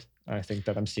horrors. Right. I think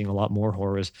that I'm seeing a lot more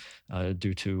horrors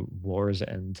due to wars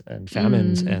and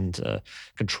famines and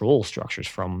control structures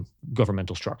from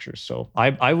governmental structures. So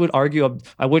I would argue,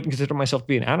 I wouldn't consider myself to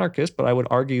be an anarchist, but I would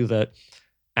argue that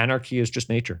anarchy is just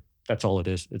nature. That's all it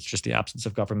is. It's just the absence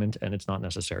of government, and it's not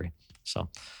necessary. So,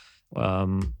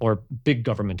 or big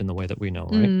government in the way that we know,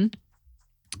 right?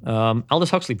 Aldous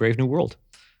Huxley, Brave New World,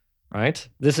 right?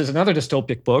 This is another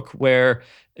dystopic book where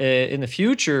in the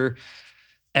future,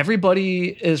 everybody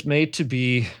is made to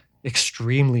be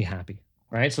extremely happy,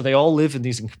 right? So they all live in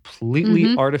these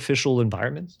completely artificial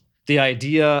environments. The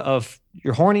idea of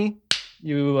you're horny,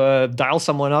 you dial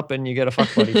someone up and you get a fuck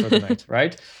buddy for the night,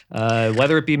 right?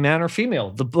 Whether it be man or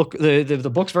female. The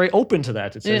book's very open to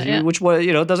that. It says which way,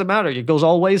 it doesn't matter. It goes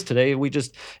all ways today. We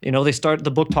just,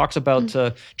 the book talks about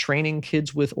training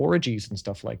kids with orgies and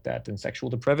stuff like that, and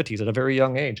sexual depravities at a very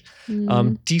young age,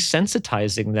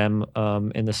 desensitizing them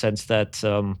in the sense that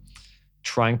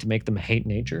trying to make them hate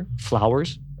nature,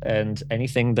 flowers, and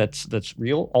anything that's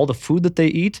real. All the food that they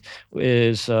eat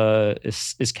is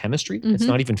chemistry. It's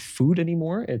not even food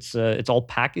anymore. It's all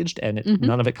packaged, and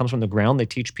none of it comes from the ground. They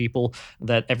teach people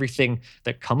that everything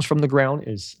that comes from the ground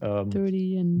is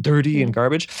dirty and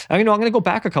garbage. I'm going to go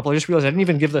back a couple. I just realized I didn't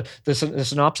even give the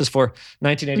synopsis for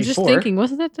 1984. I'm just thinking,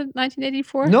 wasn't that the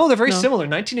 1984? No, they're very similar.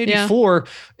 1984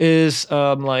 is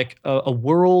like a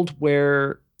world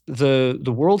where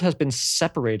the world has been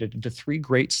separated into three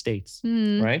great states,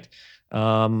 right?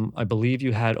 I believe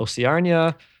you had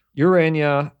Oceania,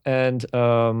 Urania, and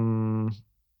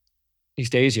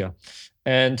East Asia.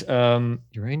 And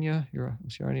Urania,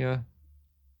 Oceania.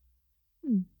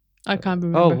 I can't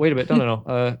remember. Oh, wait a minute.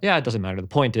 No. Yeah, it doesn't matter. The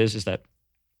point is that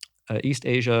East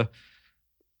Asia,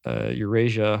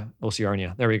 Eurasia,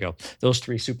 Oceania. There we go. Those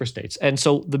three superstates. And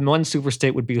so the one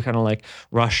superstate would be kind of like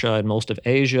Russia and most of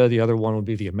Asia. The other one would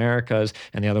be the Americas,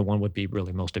 and the other one would be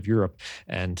really most of Europe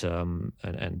and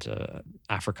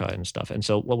Africa and stuff. And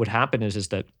so what would happen is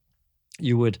that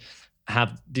you would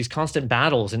have these constant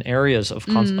battles in areas of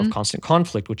constant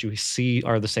conflict, which you see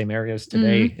are the same areas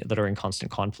today that are in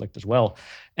constant conflict as well.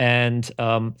 And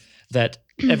that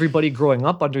everybody growing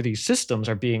up under these systems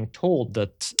are being told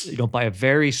that, by a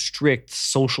very strict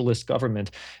socialist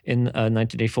government in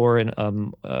 1984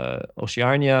 in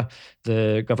Oceania,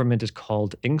 the government is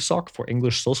called INGSOC, for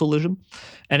English Socialism.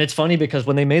 And it's funny because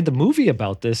when they made the movie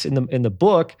about this in the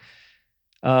book,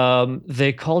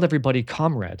 they called everybody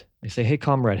comrade. They say, hey,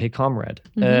 comrade, hey, comrade.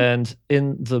 And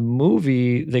in the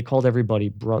movie, they called everybody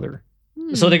brother.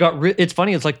 So they got, it's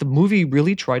funny, it's like the movie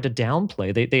really tried to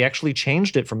downplay. They actually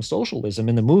changed it from socialism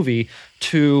in the movie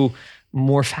to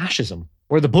more fascism,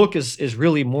 where the book is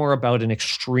really more about an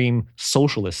extreme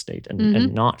socialist state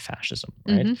and not fascism,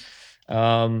 right?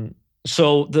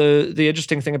 So the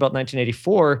interesting thing about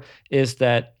 1984 is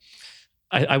that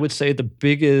I would say the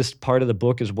biggest part of the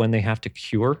book is when they have to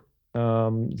cure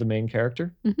the main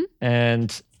character.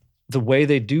 And the way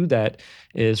they do that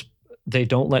is they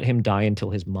don't let him die until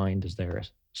his mind is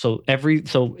theirs. So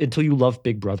until you love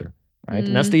Big Brother, right?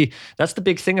 And that's the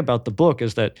big thing about the book,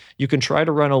 is that you can try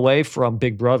to run away from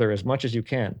Big Brother as much as you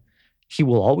can. He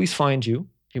will always find you.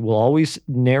 He will always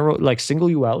single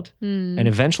you out, and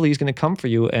eventually he's going to come for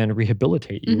you and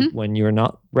rehabilitate you when you're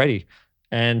not ready.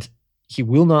 And he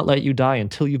will not let you die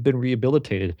until you've been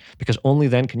rehabilitated, because only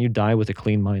then can you die with a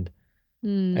clean mind.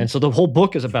 And so the whole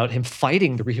book is about him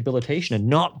fighting the rehabilitation and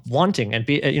not wanting and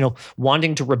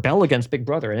wanting to rebel against Big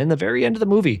Brother. And in the very end of the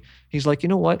movie, he's like, you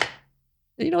know what?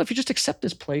 If you just accept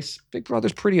this place, Big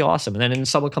Brother's pretty awesome. And then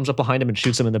someone comes up behind him and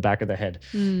shoots him in the back of the head.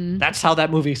 That's how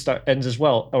that movie ends as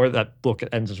well, or that book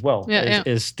ends as well.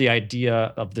 Is the idea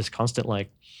of this constant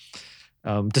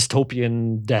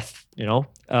dystopian death.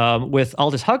 With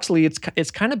Aldous Huxley,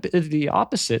 it's kind of the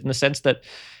opposite, in the sense that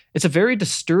it's a very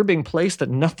disturbing place that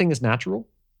nothing is natural.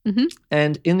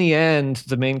 And in the end,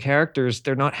 the main characters,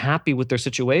 they're not happy with their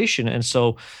situation. And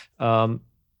so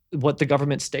what the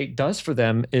government state does for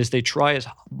them is they try as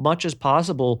much as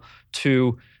possible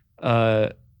to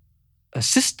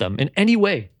assist them in any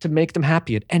way to make them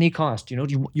happy at any cost. What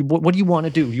do you want to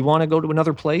do? You want to go to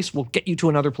another place? We'll get you to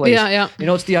another place.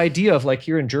 It's the idea of, like,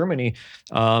 here in Germany,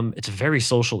 it's very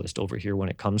socialist over here when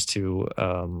it comes to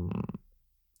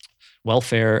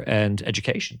welfare and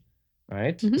education,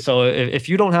 right? So if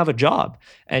you don't have a job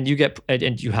and you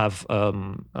have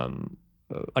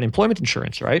unemployment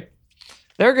insurance, right?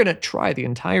 They're going to try the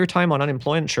entire time on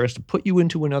unemployment insurance to put you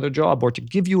into another job, or to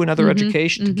give you another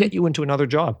education to get you into another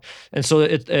job. And so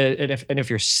if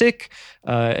you're sick,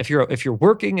 if you're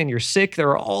working and you're sick, there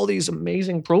are all these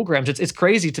amazing programs. It's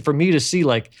crazy for me to see,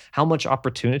 like, how much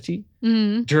opportunity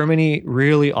Germany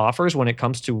really offers when it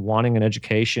comes to wanting an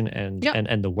education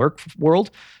and the work world.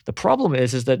 The problem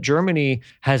is that Germany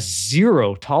has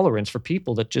zero tolerance for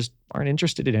people that just aren't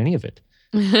interested in any of it.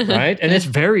 Right? And it's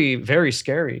very, very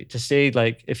scary to say,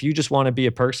 like, if you just want to be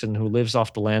a person who lives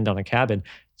off the land on a cabin,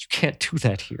 you can't do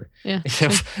that here.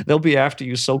 They'll be after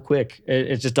you so quick.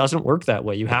 It just doesn't work that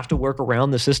way. You have to work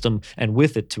around the system and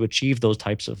with it to achieve those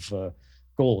types of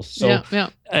goals. So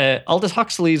Aldous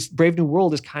Huxley's Brave New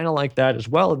World is kind of like that as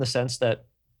well, in the sense that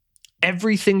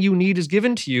everything you need is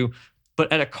given to you, but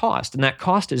at a cost. And that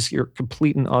cost is your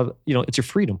complete and, it's your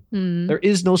freedom. There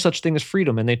is no such thing as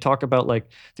freedom. And they talk about, like,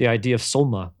 the idea of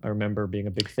soma, I remember being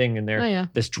a big thing in there.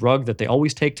 This drug that they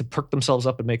always take to perk themselves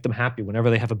up and make them happy whenever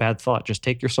they have a bad thought. Just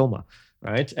take your soma,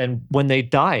 right? And when they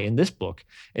die in this book,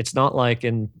 it's not like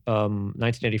in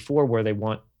 1984 where they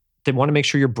want they want to make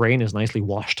sure your brain is nicely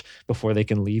washed before they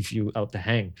can leave you out to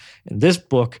hang. In this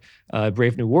book,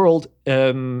 Brave New World,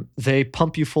 they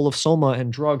pump you full of soma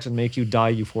and drugs and make you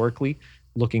die euphorically,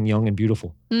 looking young and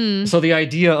beautiful. So the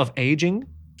idea of aging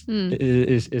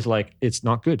is like, it's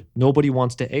not good. Nobody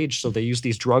wants to age, so they use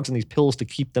these drugs and these pills to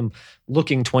keep them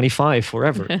looking 25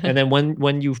 forever. And then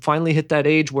when you finally hit that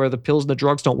age where the pills and the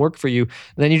drugs don't work for you,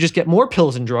 then you just get more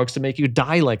pills and drugs to make you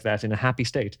die like that in a happy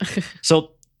state.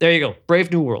 So there you go.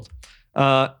 Brave New World.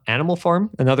 Animal Farm,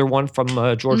 another one from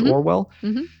George Orwell.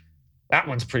 That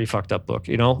one's a pretty fucked up book,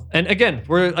 you know? And again,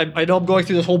 I know I'm going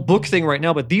through this whole book thing right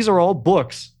now, but these are all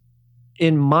books.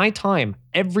 In my time,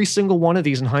 every single one of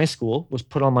these in high school was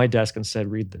put on my desk and said,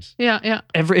 read this. Yeah.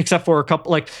 Except for a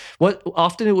couple, like, what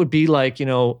often it would be like, you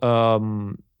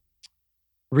know,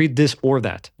 read this or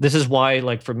that. This is why,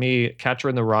 like, for me, Catcher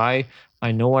in the Rye,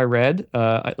 I know I read.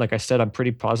 Like I said, I'm pretty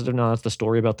positive now. That's the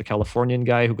story about the Californian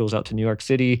guy who goes out to New York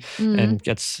City and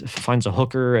finds a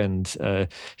hooker, and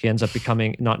he ends up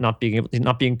becoming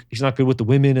he's not good with the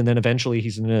women, and then eventually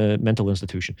he's in a mental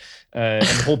institution.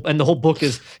 And the whole book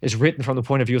is written from the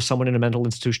point of view of someone in a mental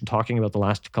institution talking about the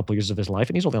last couple of years of his life,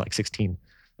 and he's only like 16,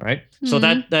 right? So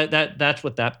that's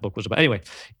what that book was about. Anyway,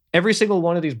 every single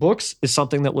one of these books is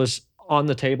something that was on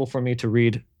the table for me to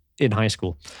read in high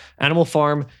school. Animal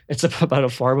Farm, it's about a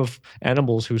farm of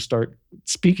animals who start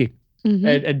speaking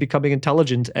and becoming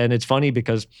intelligent. And it's funny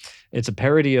because it's a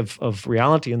parody of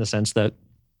reality in the sense that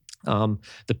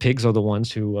the pigs are the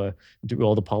ones who do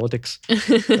all the politics,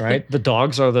 right? The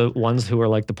dogs are the ones who are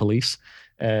like the police.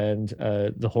 And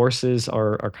the horses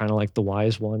are kind of like the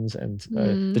wise ones. And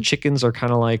the chickens are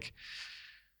kind of like...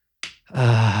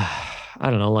 I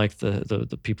don't know, like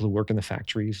the people who work in the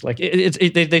factories. Like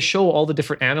they show all the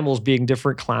different animals being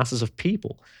different classes of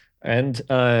people, and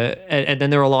then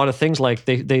there are a lot of things like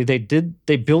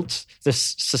they built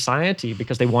this society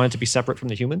because they wanted to be separate from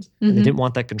the humans, and they didn't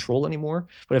want that control anymore.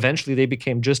 But eventually, they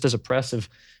became just as oppressive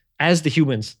as the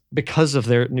humans because of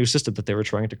their new system that they were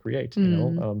trying to create. You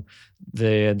know,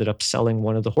 they ended up selling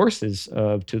one of the horses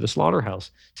to the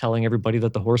slaughterhouse, telling everybody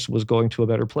that the horse was going to a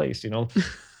better place. You know.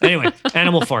 Anyway,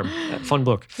 Animal Farm, fun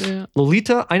book. Yeah.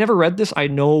 Lolita, I never read this. I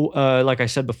know, like I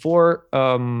said before,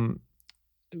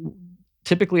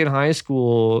 typically in high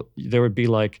school, there would be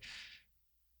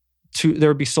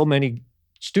so many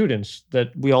students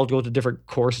that we all go to different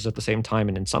courses at the same time.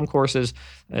 And in some courses,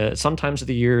 sometimes of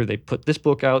the year, they put this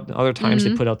book out, and other times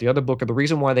they put out the other book. And the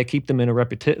reason why they keep them in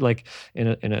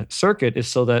in a circuit is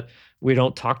so that we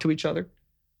don't talk to each other.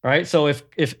 Right. So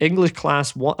if English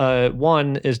class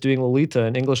 1 is doing Lolita,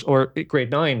 and English, or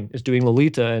grade 9 is doing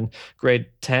Lolita, and grade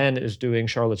 10 is doing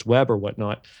Charlotte's Web or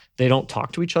whatnot, they don't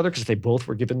talk to each other, because if they both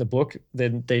were given the book,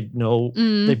 then they'd know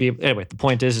they'd be. Anyway, the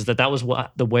point is that was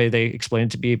the way they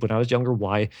explained it to me when I was younger,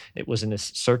 why it was in this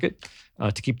circuit,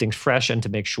 to keep things fresh and to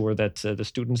make sure that the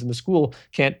students in the school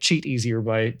can't cheat easier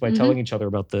by telling each other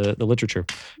about the literature.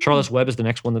 Charlotte's Web is the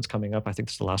next one that's coming up. I think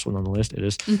it's the last one on the list. It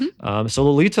is. So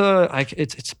Lolita,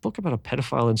 it's a book about a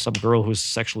pedophile and some girl who's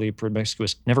sexually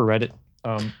promiscuous. Never read it.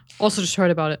 Also just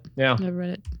heard about it. Yeah. Never read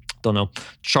it. Don't know.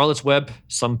 Charlotte's Web,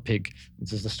 some pig.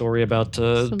 This is the story about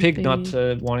pig not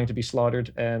wanting to be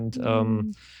slaughtered, and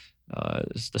the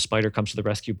spider comes to the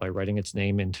rescue by writing its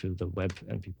name into the web,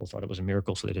 and people thought it was a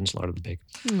miracle, so they didn't slaughter the pig.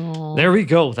 Aww. There we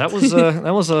go. That was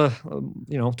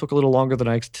took a little longer than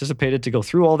I anticipated to go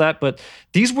through all that, but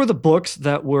these were the books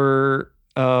that were,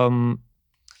 like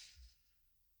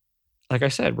I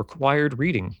said, required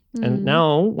reading. And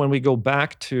now when we go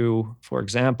back to, for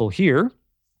example, here.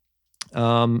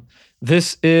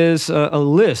 This is a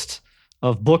list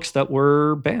of books that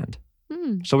were banned.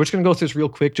 So we're just going to go through this real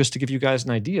quick just to give you guys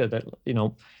an idea that, you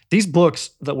know, these books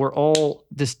that were all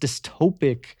this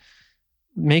dystopic,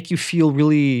 make you feel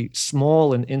really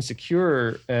small and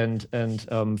insecure and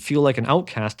feel like an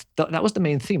outcast. That was the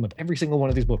main theme of every single one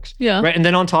of these books. Yeah. Right. And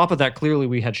then on top of that, clearly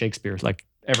we had Shakespeare, like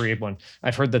every one.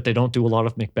 I've heard that they don't do a lot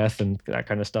of Macbeth and that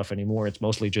kind of stuff anymore. It's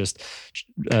mostly just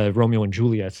Romeo and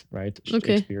Juliet, right?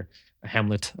 Okay. Shakespeare.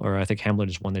 Hamlet, or I think Hamlet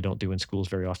is one they don't do in schools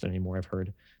very often anymore, I've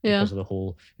heard, because of the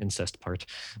whole incest part.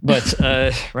 But,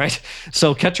 right?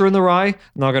 So Catcher in the Rye,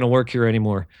 not going to work here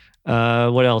anymore.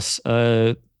 What else?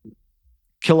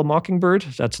 Kill a Mockingbird,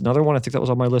 that's another one. I think that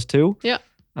was on my list too. Yeah.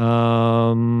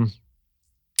 Lord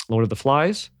of the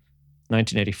Flies,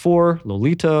 1984.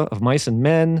 Lolita, Of Mice and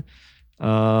Men.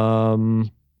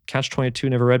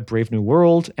 Catch-22, never read. Brave New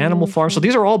World. Animal Farm. So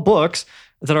these are all books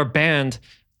that are banned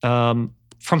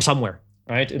from somewhere,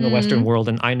 right, in the Western world.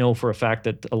 And I know for a fact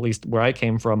that, at least where I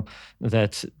came from,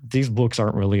 that these books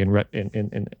aren't really in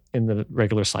the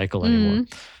regular cycle anymore.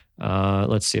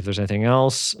 Let's see if there's anything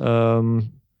else.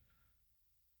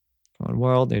 Gone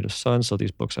Wild, Native Son. So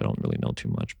these books I don't really know too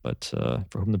much, but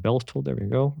For Whom the Bell is Tolled, there we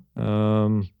go.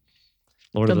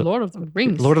 Lord of the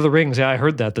Rings. Lord of the Rings. Yeah, I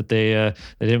heard that they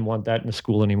didn't want that in the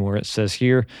school anymore. It says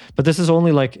here, but this is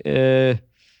only like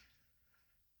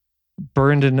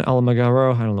Burned in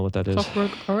Alamogordo. I don't know what that is.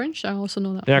 Clockwork Orange. I also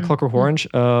know that. Yeah, one. Clockwork Orange.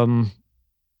 So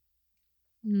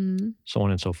Mm. on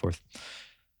and so forth.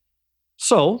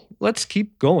 So let's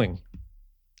keep going.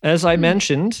 As I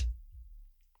mentioned,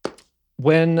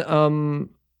 when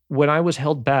I was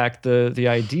held back, the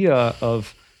idea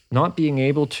of not being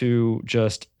able to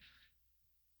just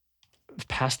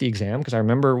pass the exam, because I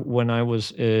remember when I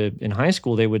was in high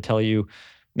school, they would tell you,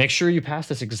 make sure you pass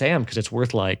this exam because it's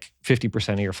worth like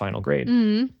 50% of your final grade.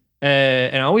 Mm.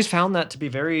 And I always found that to be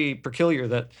very peculiar,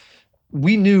 that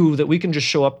we knew that we can just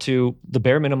show up to the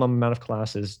bare minimum amount of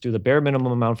classes, do the bare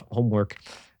minimum amount of homework,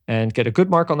 and get a good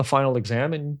mark on the final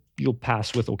exam, and you'll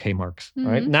pass with okay marks,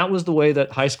 right? And that was the way that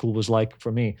high school was like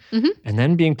for me. And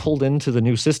then being pulled into the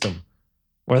new system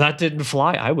where that didn't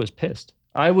fly, I was pissed.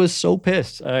 I was so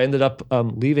pissed. I ended up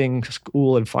leaving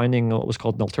school and finding what was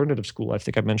called an alternative school. I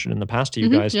think I mentioned in the past to you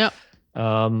guys. Yeah.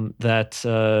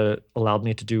 That allowed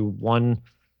me to do 1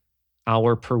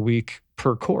 hour per week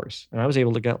per course. And I was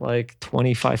able to get like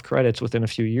 25 credits within a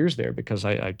few years there because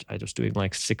I was doing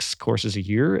like 6 courses a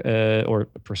year or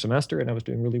per semester, and I was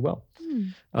doing really well.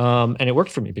 And it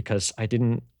worked for me because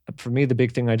for me, the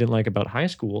big thing I didn't like about high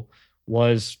school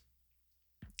was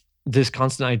this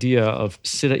constant idea of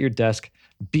sit at your desk,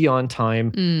 be on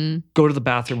time, go to the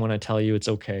bathroom when I tell you it's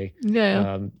okay.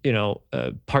 Yeah.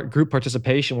 Group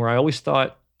participation, where I always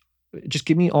thought, just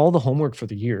give me all the homework for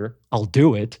the year. I'll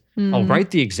do it. I'll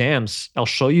write the exams. I'll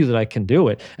show you that I can do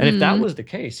it. And if that was the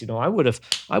case, I would have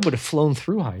flown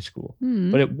through high school,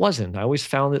 but it wasn't. I always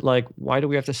found it like, why do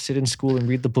we have to sit in school and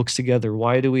read the books together?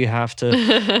 Why do we have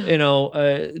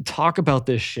to, talk about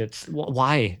this shit?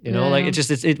 Why? Like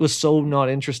it was so not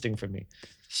interesting for me.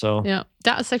 So yeah,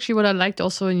 that's actually what I liked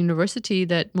also in university,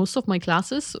 that most of my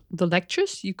classes, the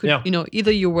lectures, you could,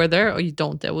 either you were there or you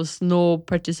don't. There was no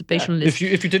participation list.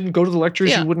 If you didn't go to the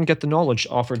lectures, you wouldn't get the knowledge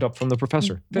offered up from the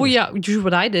professor. Well, yeah, which is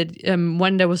what I did.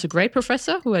 When there was a great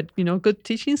professor who had, good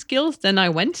teaching skills, then I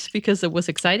went because it was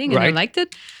exciting and I liked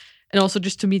it. And also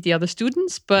just to meet the other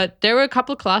students. But there were a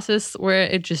couple classes where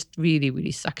it just really,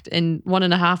 really sucked. And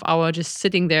 1.5 hour just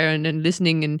sitting there and then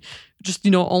listening and just,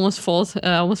 almost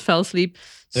fell asleep.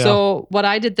 Yeah. So what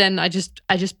I did then, I just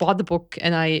bought the book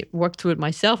and I worked through it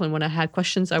myself. And when I had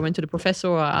questions, I went to the professor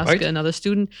or I asked another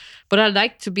student. But I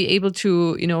like to be able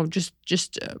to,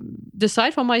 just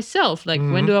decide for myself, like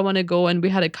when do I want to go? And we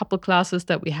had a couple classes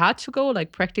that we had to go,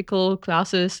 like practical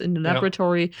classes in the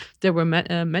laboratory. They were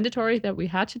mandatory that we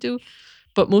had to do.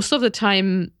 But most of the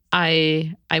time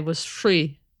I was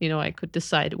free. I could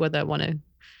decide whether I want to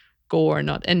go or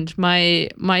not. And my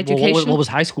education. What was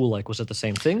high school like? Was it the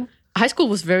same thing? High school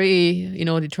was very,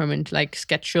 determined, like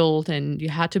scheduled, and you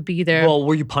had to be there. Well,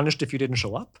 were you punished if you didn't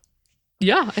show up?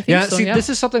 Yeah, I think so. See, this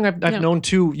is something I've known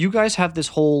too. You guys have this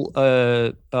whole,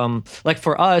 like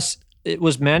for us, it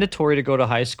was mandatory to go to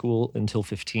high school until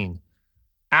 15.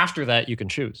 After that, you can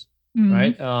choose.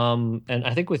 Right. And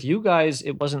I think with you guys,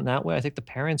 it wasn't that way. I think the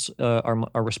parents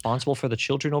are responsible for the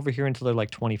children over here until they're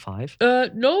like 25.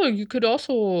 No, you could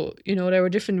also, there were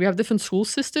we have different school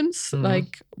systems.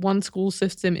 Like one school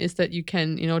system is that you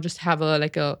can, just have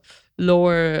a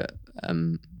lower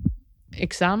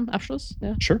exam, Abschluss.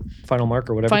 Yeah. Sure. Final mark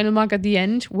or whatever. Final mark at the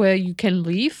end, where you can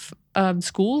leave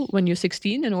school when you're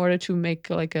 16 in order to make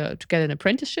to get an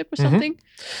apprenticeship or something.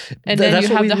 And then you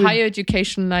have the higher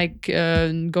education, like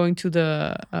going to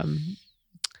the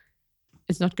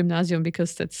it's not gymnasium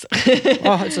because that's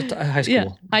it's a high school. Yeah,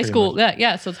 high school.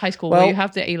 Yeah, so it's high school where you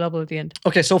have the A level at the end.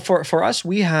 Okay, so for us,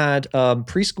 we had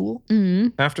preschool.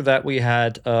 After that, we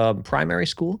had primary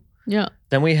school. Yeah.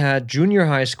 Then we had junior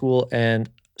high school and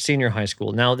senior high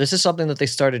school. Now, this is something that they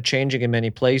started changing in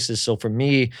many places. So for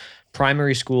me,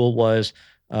 primary school was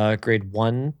grade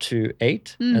 1 to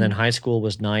 8, and then high school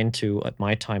was 9 to, at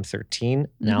my time, 13.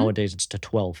 Nowadays, it's to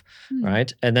 12,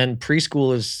 right? And then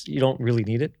preschool is, you don't really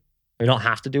need it. You don't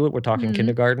have to do it. We're talking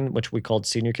kindergarten, which we called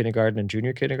senior kindergarten and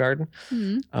junior kindergarten.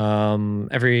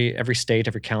 Every state,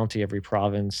 every county, every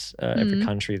province, every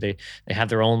country, they have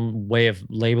their own way of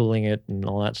labeling it and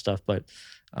all that stuff. But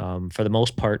for the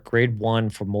most part, grade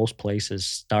 1 for most places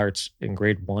starts in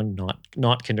grade 1,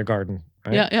 not kindergarten.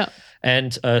 Right? Yeah.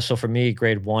 And so for me,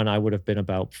 grade 1, I would have been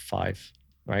about 5,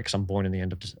 right? Because I'm born in the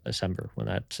end of December when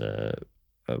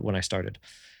I started.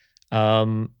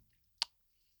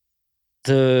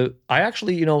 I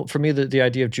actually, for me, the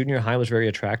idea of junior high was very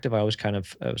attractive. I was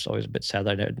always a bit sad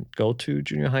that I didn't go to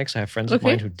junior high because I have friends of Okay.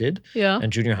 mine who did. Yeah.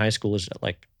 And junior high school is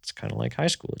it's kind of like high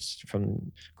school. It's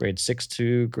from grade 6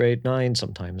 to grade 9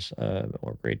 sometimes,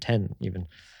 or grade 10 even.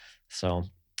 So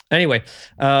anyway,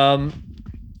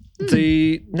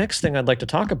 the next thing I'd like to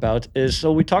talk about is,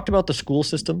 so we talked about the school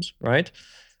systems, right?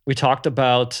 We talked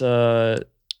about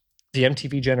the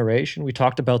MTV generation. We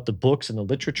talked about the books and the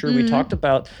literature. We talked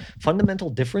about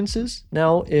fundamental differences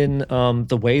now in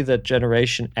the way that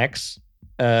Generation X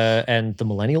and the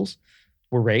millennials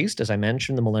were raised. As I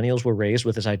mentioned, the millennials were raised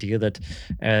with this idea that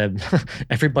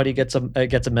everybody gets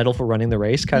a medal for running the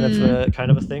race, kind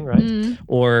of a thing, right?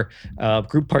 Or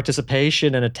group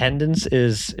participation and attendance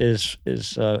is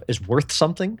worth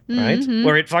something, right?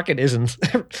 Where it fucking isn't.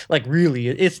 Like, really,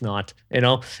 it's not. In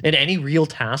any real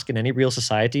task, in any real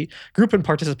society, group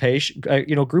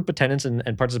attendance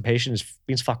and participation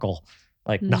means fuck all,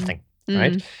 like nothing.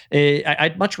 Right?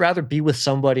 I'd much rather be with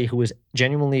somebody who is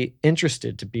genuinely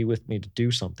interested to be with me to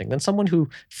do something than someone who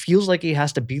feels like he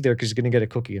has to be there because he's going to get a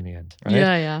cookie in the end. Right?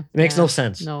 Yeah. It makes no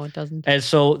sense. No, it doesn't. And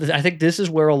so I think this is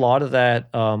where a lot of that,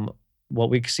 what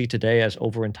we see today as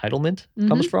over entitlement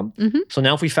comes from. So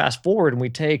now if we fast forward and we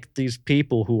take these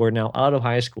people who are now out of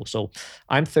high school. So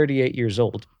I'm 38 years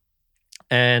old.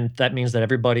 And that means that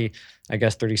everybody, I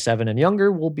guess, 37 and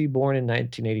younger will be born in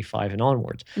 1985 and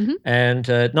onwards. And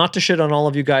not to shit on all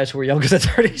of you guys who are younger than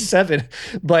 37,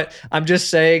 but I'm just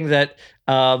saying that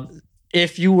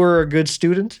if you were a good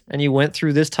student and you went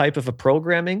through this type of a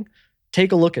programming,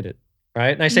 take a look at it,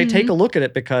 right? And I say take a look at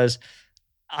it because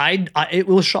it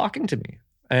was shocking to me.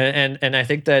 And I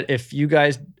think that if you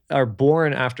guys are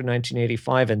born after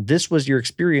 1985 and this was your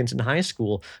experience in high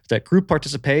school, that group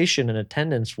participation and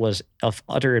attendance was of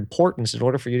utter importance in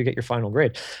order for you to get your final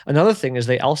grade. Another thing is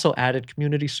they also added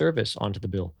community service onto the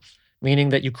bill, meaning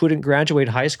that you couldn't graduate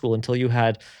high school until you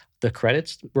had the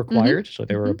credits required. So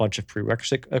there were a bunch of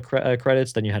prerequisite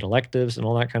credits, then you had electives and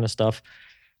all that kind of stuff.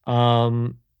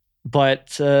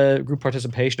 But group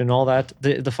participation and all that,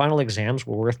 the final exams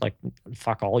were worth like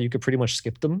fuck all. You could pretty much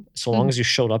skip them so long as you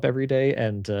showed up every day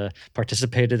and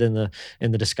participated in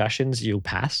the discussions. You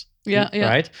pass. Yeah.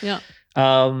 Right. Yeah.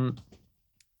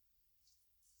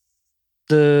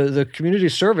 The community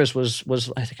service was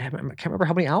I think I can't remember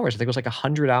how many hours. I think it was like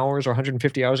 100 hours or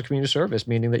 150 hours of community service,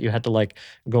 meaning that you had to like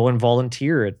go and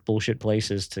volunteer at bullshit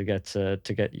places to get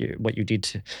what you need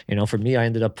to. For me, I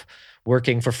ended up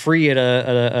working for free at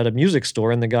a music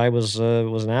store, and the guy was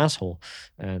an asshole.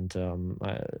 And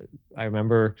I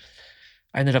remember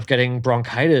I ended up getting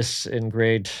bronchitis in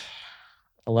grade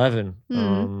 11,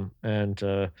 and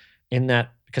in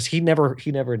that. Because he never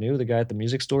knew, the guy at the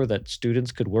music store, that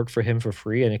students could work for him for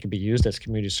free and it could be used as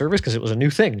community service because it was a new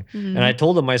thing. And I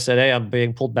told him, I said, hey, I'm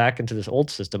being pulled back into this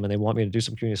old system and they want me to do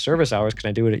some community service hours. Can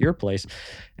I do it at your place?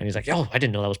 And he's like, oh, I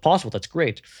didn't know that was possible. That's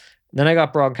great. And then I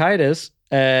got bronchitis,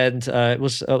 and it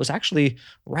was actually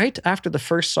right after the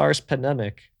first SARS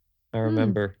pandemic, I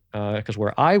remember, because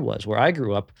where I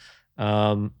grew up,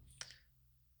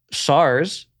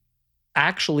 SARS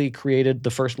actually created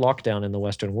the first lockdown in the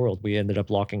Western world. We ended up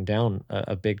locking down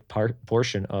a big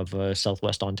portion of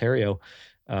Southwest Ontario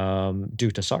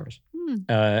due to SARS.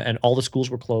 And all the schools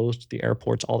were closed, the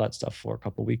airports, all that stuff for a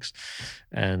couple of weeks,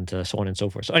 and so on and so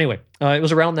forth. So anyway, it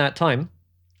was around that time.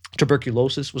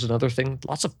 Tuberculosis was another thing.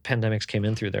 Lots of pandemics came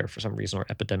in through there for some reason, or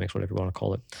epidemics, whatever you want to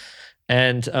call it.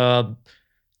 And I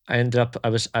ended up, I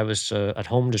was at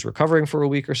home just recovering for a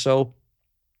week or so.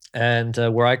 And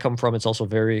where I come from, it's also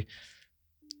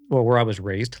where I was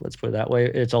raised, let's put it that way,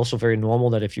 it's also very normal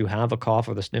that if you have a cough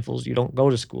or the sniffles, you don't go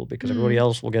to school because everybody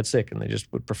else will get sick, and they just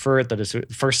would prefer it that it's the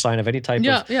first sign of any type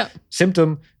of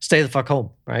symptom, stay the fuck home,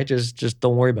 right? Just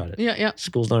don't worry about it. Yeah.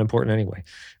 School's not important anyway.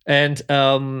 And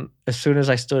as soon as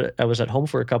I was at home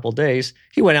for a couple of days,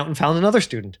 he went out and found another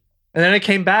student. And then I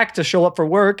came back to show up for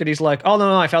work, and he's like, oh,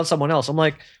 no, I found someone else. I'm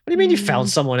like, what do you mean you found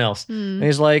someone else? And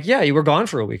he's like, yeah, you were gone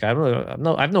for a week. I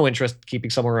have no interest keeping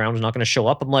someone around who's not going to show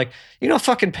up. I'm like, you're not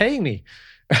fucking paying me.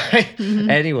 Right?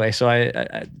 Anyway, so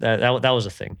that was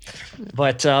a thing.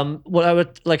 But what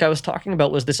I was talking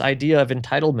about was this idea of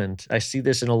entitlement. I see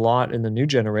this a lot in the new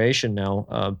generation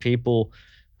now. People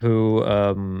who,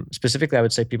 specifically, I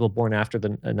would say people born after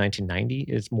the 1990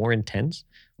 is more intense,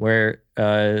 where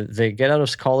they get out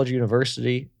of college,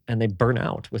 university, and they burn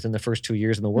out within the first 2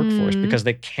 years in the workforce because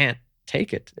they can't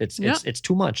take it. It's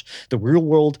too much. The real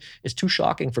world is too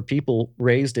shocking for people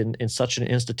raised in such an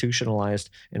institutionalized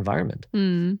environment.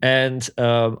 And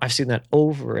I've seen that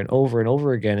over and over and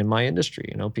over again in my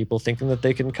industry. People thinking that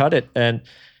they can cut it, and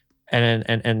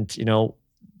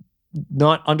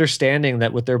not understanding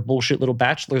that with their bullshit little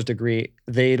bachelor's degree,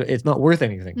 it's not worth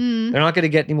anything. They're not going to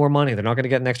get any more money. They're not going to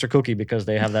get an extra cookie because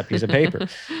they have that piece of paper.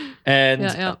 And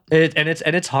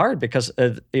it's hard because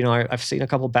I've seen a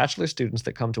couple bachelor students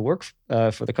that come to work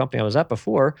for the company I was at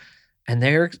before, and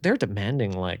they're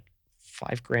demanding like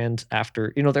 $5,000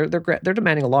 after, they're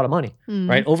demanding a lot of money,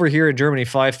 right? Over here in Germany,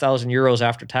 5,000 euros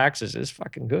after taxes is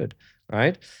fucking good,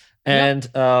 right? And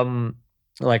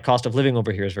like cost of living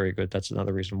over here is very good. That's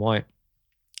another reason why.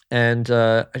 And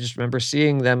I just remember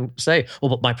seeing them say, well,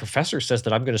 but my professor says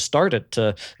that I'm going to start at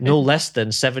no less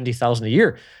than 70,000 a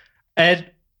year. And,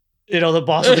 the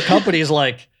boss of the company is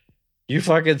like, you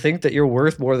fucking think that you're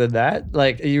worth more than that?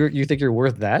 Like, you think you're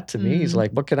worth that to me? He's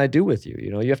like, what can I do with you?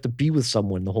 You have to be with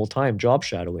someone the whole time, job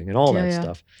shadowing and all that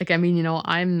stuff. Like, I mean,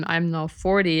 I'm now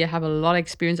 40. I have a lot of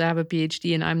experience. I have a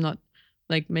PhD, and I'm not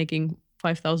like making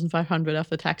 5,500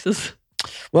 after taxes.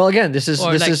 Well, again, this is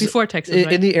before taxes,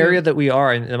 right? In the area that we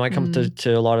are, and it might come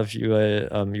to a lot of you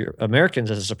your Americans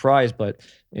as a surprise, but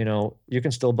you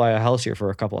can still buy a house here for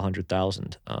a couple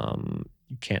 $100,000.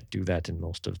 You can't do that in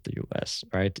most of the U.S.,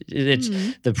 right? It's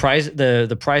the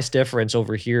price difference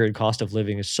over here in cost of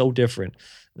living is so different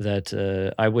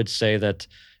that I would say that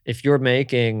if you're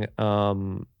making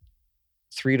 $3,000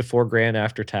 to $4,000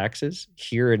 after taxes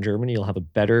here in Germany, you'll have a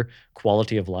better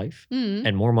quality of life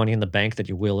and more money in the bank than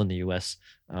you will in the U.S.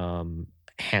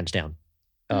 Hands down.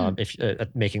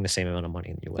 If making the same amount of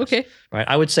money in the U.S. Okay, right?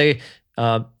 I would say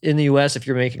in the U.S., if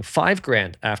you're making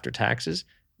 $5,000 after taxes,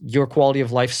 your quality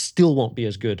of life still won't be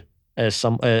as good as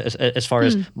as far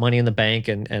as money in the bank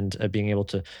and being able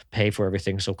to pay for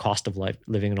everything. So cost of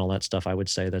living and all that stuff. I would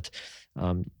say that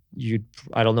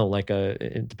I don't know, like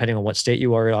depending on what state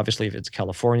you are, obviously if it's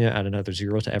California, add another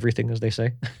zero to everything, as they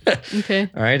say. Okay.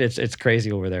 All right. It's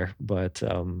crazy over there. But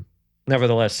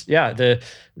nevertheless, yeah, the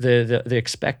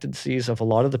expectancies of a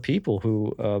lot of the people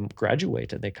who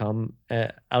graduate and they come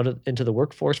into the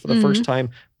workforce for the first time,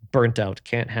 burnt out,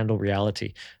 can't handle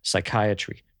reality,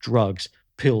 psychiatry, drugs,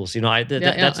 pills.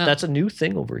 That's a new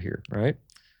thing over here, right?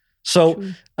 So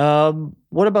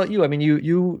what about you? I mean,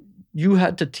 you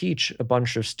had to teach a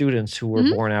bunch of students who were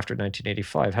born after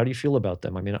 1985. How do you feel about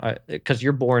them? I mean, because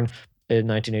you're born in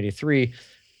 1983,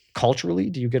 culturally,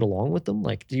 do you get along with them?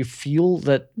 Like, do you feel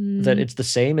that it's the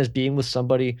same as being with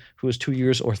somebody who is 2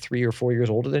 years or 3 or 4 years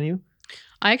older than you?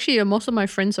 I actually, most of my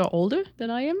friends are older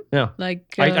than I am. Yeah.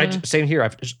 Like, I same here.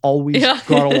 I've just always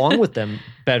got along with them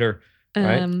better.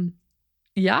 Right.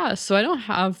 Yeah. So I don't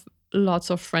have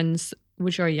lots of friends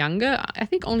which are younger. I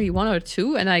think only 1 or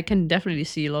 2, and I can definitely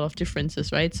see a lot of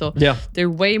differences, right? So they're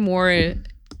way more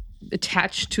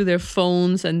attached to their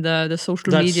phones and the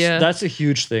social media. That's a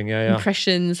huge thing. Yeah.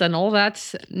 Impressions and all that.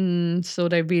 So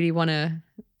they really want to,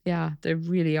 they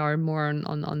really are more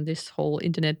on this whole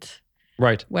internet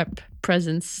web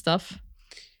presence stuff.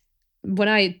 When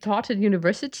I taught at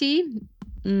university,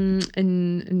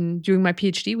 and during my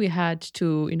PhD, we had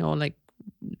to,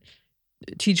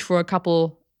 teach for a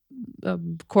couple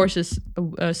courses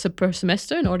per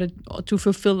semester in order to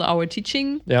fulfill our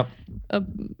teaching. Yeah.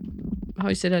 How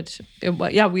you say that?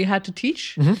 We had to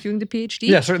teach during the PhD.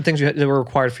 Yeah, certain things that were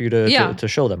required for you to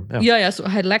show them. Yeah. So I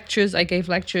had lectures. I gave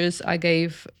lectures. I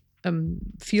gave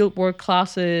field work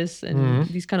classes and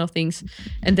these kind of things,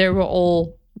 and they were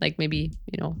all like maybe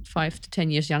 5 to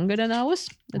 10 years younger than I was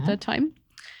at that time.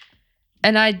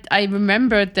 And I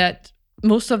remembered that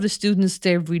most of the students,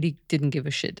 they really didn't give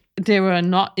a shit. They were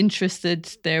not interested.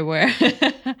 They were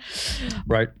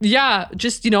right. Yeah,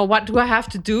 just what do I have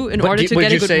to do in order to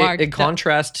get a good mark? In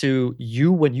contrast to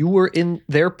you, when you were in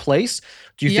their place,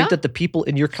 do you think that the people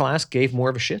in your class gave more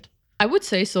of a shit? I would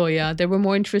say so, yeah. They were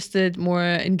more interested, more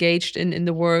engaged in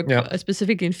the work,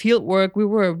 specifically in field work. We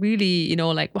were really,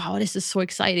 like, wow, this is so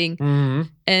exciting.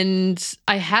 And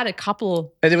I had a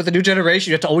couple. And then with the new generation,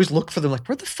 you have to always look for them, like,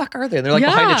 where the fuck are they? And they're like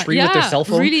behind a tree with their cell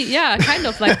phone. Really, kind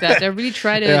of like that. They really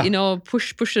try to,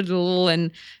 push it a little.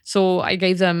 And so I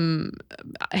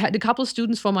had a couple of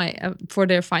students for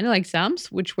their final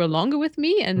exams, which were longer with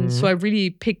me. And so I really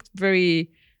picked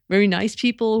very, very nice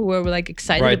people who were like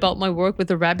excited about my work with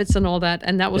the rabbits and all that.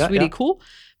 And that was really cool.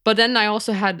 But then I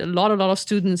also had a lot of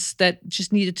students that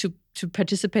just needed to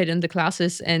participate in the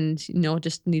classes and,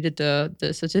 just needed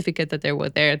the certificate that they were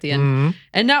there at the end.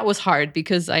 And that was hard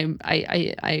because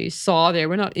I saw they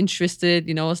were not interested.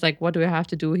 It's like, what do I have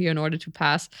to do here in order to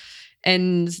pass?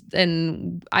 and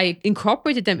I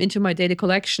incorporated them into my data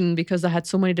collection because I had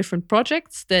so many different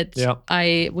projects that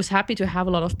I was happy to have a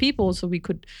lot of people so we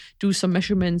could do some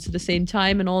measurements at the same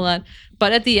time and all that.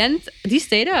 But at the end, these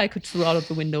data I could throw out of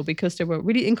the window because they were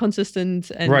really inconsistent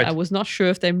and I was not sure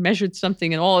if they measured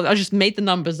something at all. I just made the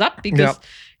numbers up because,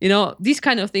 these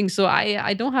kind of things. So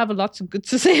I don't have a lot good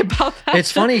to say about that.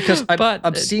 It's funny because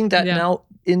I'm seeing that now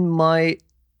in my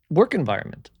work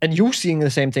environment, and you're seeing the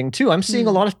same thing too. I'm seeing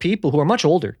a lot of people who are much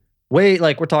older, we're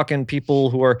talking people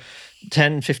who are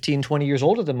 10, 15, 20 years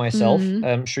older than myself.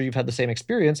 I'm sure you've had the same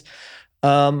experience,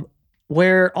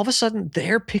 where all of a sudden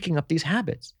they're picking up these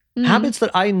habits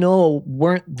that I know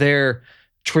weren't there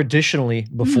traditionally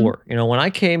before. When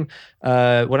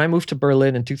I moved to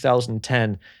Berlin in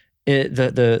 2010,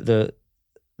 the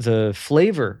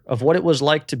flavor of what it was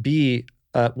like to be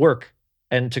at work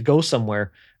and to go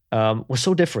somewhere was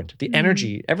so different. The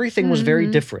energy, everything was very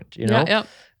different,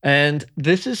 And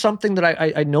this is something that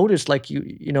I noticed, like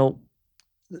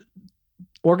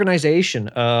organization,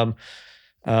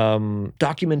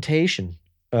 documentation,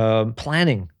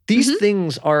 planning. These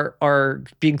things are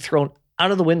being thrown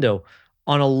out of the window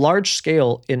on a large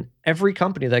scale in every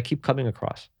company that I keep coming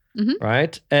across,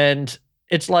 right? And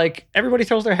it's like everybody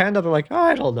throws their hand up. They're like, oh,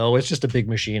 I don't know. It's just a big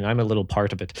machine. I'm a little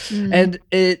part of it. And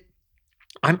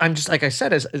I'm just, like I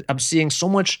said, as I'm seeing so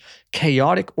much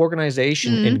chaotic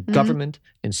organization in government,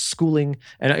 in schooling,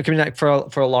 and I mean, for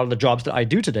a lot of the jobs that I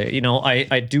do today,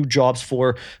 I do jobs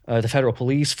for the federal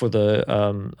police, for the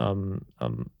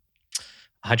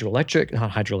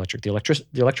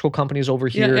the electrical companies over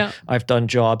here. I've done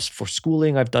jobs for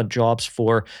schooling. I've done jobs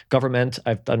for government.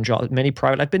 I've done jobs, many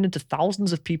private. I've been into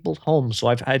thousands of people's homes. So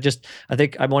I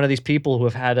think I'm one of these people who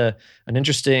have had an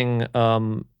interesting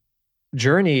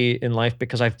journey in life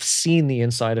because I've seen the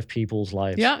inside of people's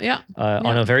lives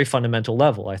on a very fundamental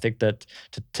level. I think that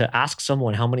to ask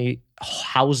someone how many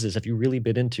houses have you really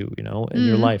been into, in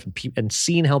your life, and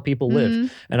seen how people live.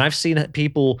 And I've seen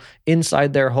people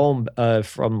inside their home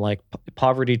from like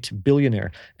poverty to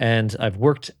billionaire, and I've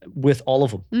worked with all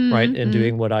of them, right, in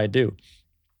doing what I do.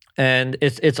 And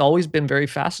it's always been very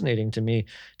fascinating to me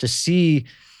to see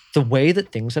the way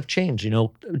that things have changed.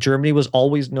 Germany was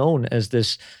always known as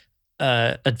this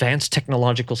advanced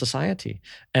technological society.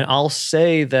 And I'll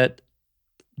say that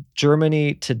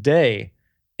Germany today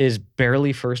is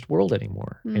barely first world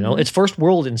anymore. It's first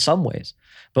world in some ways.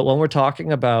 But when we're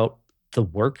talking about the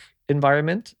work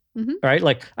environment, right?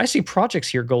 Like I see projects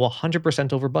here go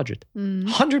 100% over budget.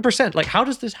 100%. Like, how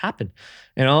does this happen?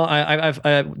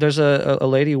 There's a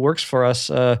lady who works for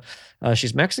us.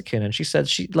 She's Mexican, and she said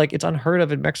it's unheard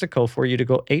of in Mexico for you to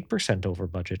go 8% over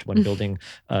budget when building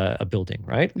a building,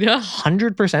 right?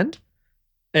 100%.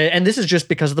 And this is just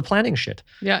because of the planning shit.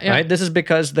 Right? This is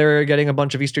because they're getting a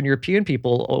bunch of Eastern European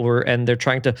people over, and they're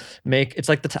trying to make, it's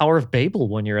like the Tower of Babel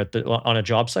when you're on a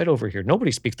job site over here. Nobody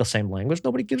speaks the same language.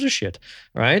 Nobody gives a shit,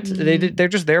 right? They're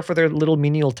just there for their little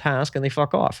menial task, and they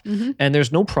fuck off. And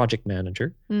there's no project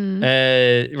manager,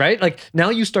 right? Like now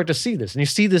you start to see this, and you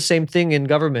see the same thing in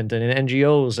government and in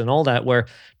NGOs and all that, where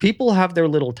people have their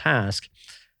little task,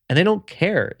 and they don't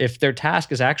care if their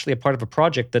task is actually a part of a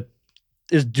project that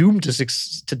is doomed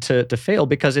to fail,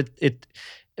 because it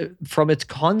from its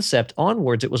concept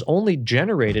onwards, it was only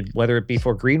generated, whether it be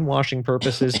for greenwashing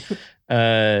purposes,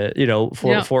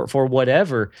 for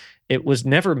whatever. It was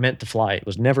never meant to fly. It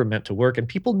was never meant to work. And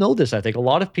people know this. I think a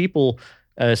lot of people,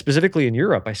 specifically in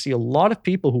Europe, I see a lot of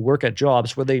people who work at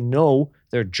jobs where they know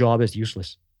their job is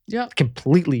useless.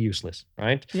 Completely useless,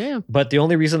 right? But the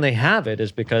only reason they have it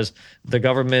is because the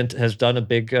government has done a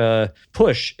big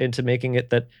push into making it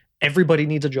that everybody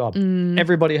needs a job.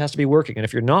 Everybody has to be working. And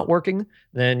if you're not working,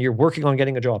 then you're working on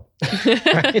getting a job.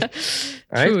 Right?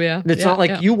 True, yeah. It's not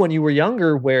like you when you were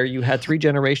younger, where you had 3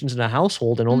 generations in a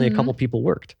household and only a couple people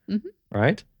worked.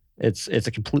 Right? It's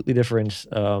a completely different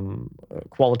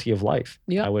quality of life,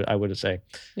 I would say.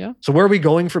 So where are we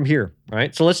going from here?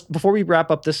 Right? So before we wrap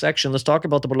up this section, let's talk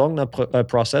about the Bologna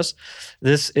process.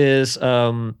 This is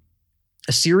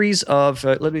a series of,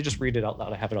 let me just read it out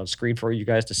loud. I have it on screen for you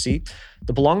guys to see.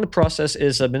 The Bologna process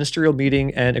is a ministerial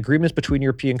meeting and agreements between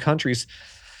European countries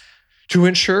to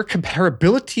ensure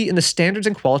comparability in the standards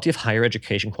and quality of higher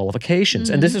education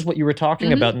qualifications. And this is what you were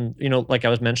talking about, and like I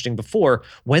was mentioning before,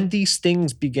 when these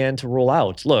things began to roll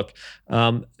out. Look,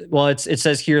 it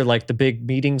says here, like the big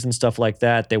meetings and stuff like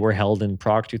that, they were held in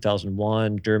Prague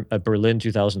 2001, Berlin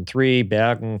 2003,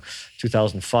 Bergen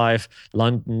 2005,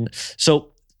 London.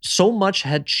 So much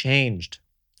had changed,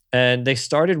 and they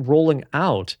started rolling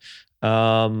out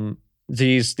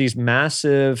these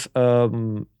massive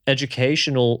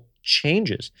educational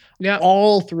changes Yeah.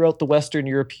 all throughout the Western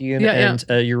European Yeah,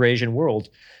 and Eurasian world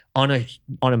on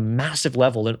a massive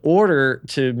level in order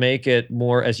to make it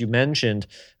more, as you mentioned,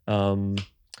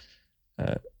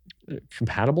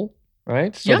 compatible,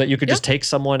 right? So Yeah, that you could yeah. just take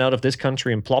someone out of this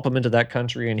country and plop him into that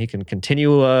country, and he can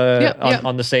continue Yeah.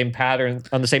 on the same pattern,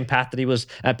 on the same path that he was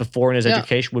at before, and his Yeah.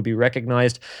 education would be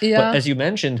recognized. Yeah. But as you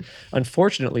mentioned,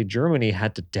 unfortunately, Germany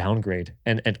had to downgrade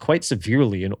and quite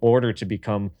severely in order to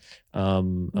become.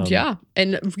 Yeah,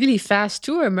 and really fast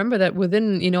too. I remember that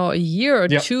within a year or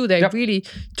Yep, two, they yep. really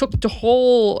took the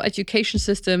whole education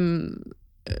system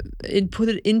and put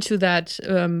it into that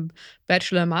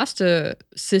bachelor master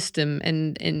system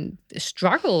and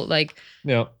struggle like.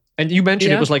 Yeah. And you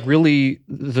mentioned Yeah. it was like really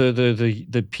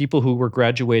the people who were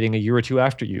graduating a year or two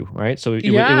after you, right? So it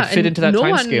Yeah, would fit and into that no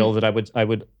time one- scale that I would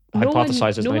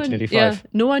hypothesize as 1985.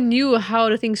 no one knew how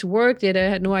the things worked. They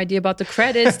had no idea about the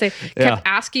credits. They Yeah. kept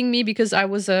asking me because I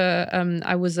was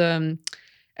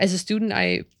as a student,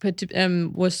 I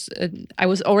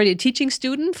was already a teaching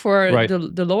student for Right.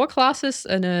 the lower classes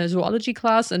in a zoology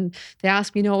class, and they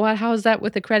asked me, how is that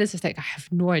with the credits? I was like, I have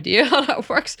no idea how that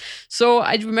works. So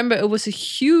I remember it was a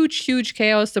huge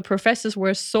chaos. The professors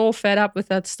were so fed up with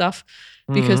that stuff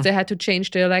because they had to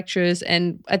change their lectures,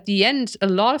 and at the end, a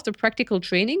lot of the practical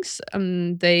trainings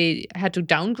they had to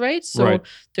downgrade. So Right.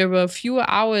 there were fewer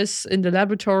hours in the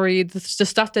laboratory, the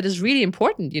stuff that is really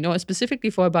important,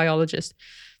 specifically for a biologist.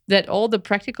 That all the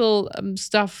practical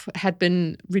stuff had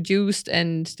been reduced,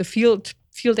 and the field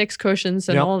excursions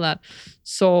and Yep. all that.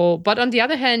 So, but on the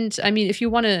other hand, I mean, if you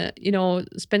want to,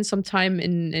 spend some time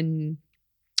in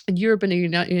Europe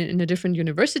in a different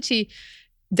university,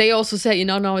 they also say,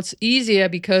 now it's easier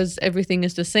because everything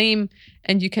is the same,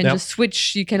 and you can Yep. just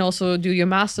switch. You can also do your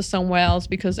master somewhere else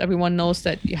because everyone knows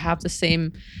that you have the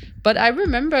same. But I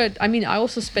remember, I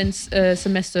also spent a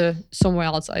semester somewhere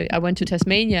else. I went to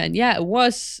Tasmania, and yeah, it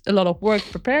was a lot of work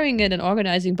preparing it and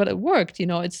organizing, but it worked.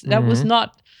 That was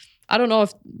not. I don't know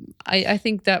if I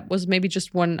think that was maybe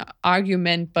just one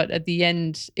argument, but at the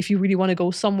end, if you really want to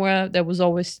go somewhere, there's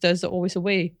always a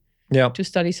way. Yeah. To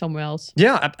study somewhere else.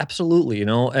 Yeah, absolutely.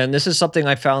 And this is something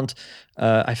I found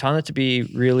it to be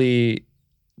really,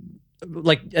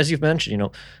 like, as you've mentioned,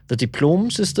 the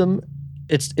diploma system,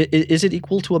 is it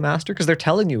equal to a master? Because they're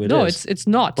telling you it is. No, it's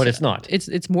not. But it's not.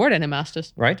 It's more than a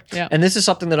master's. Right? Yeah. And this is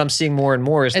something that I'm seeing more and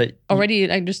more is that already,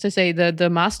 like, just to say, the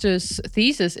master's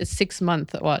thesis is 6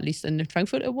 months, or at least in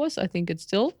Frankfurt it was. I think it's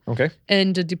still. Okay.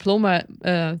 And the diploma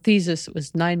thesis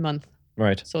was 9 months.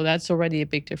 Right. So that's already a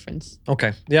big difference.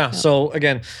 Okay. Yeah. So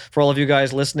again, for all of you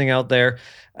guys listening out there,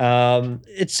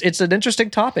 it's an interesting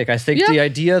topic. I think the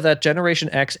idea that Generation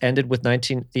X ended with the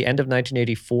end of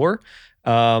 1984,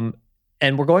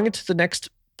 and we're going into the next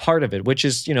part of it, which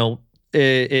is,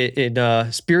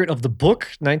 in spirit of the book,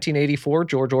 1984,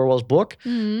 George Orwell's book.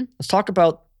 Mm-hmm. Let's talk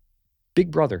about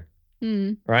Big Brother.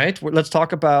 Right? Let's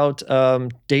talk about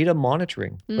data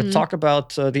monitoring. Let's talk about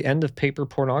the end of paper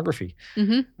pornography.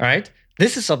 Right?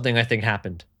 This is something I think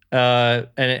happened.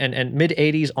 And mid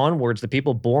 80s onwards, the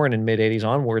people born in mid 80s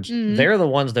onwards, they're the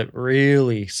ones that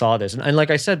really saw this. And like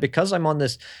I said, because I'm on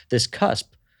this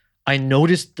cusp, I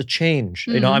noticed the change.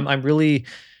 I'm really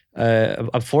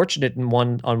I'm fortunate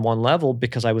on one level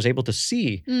because I was able to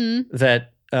see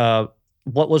that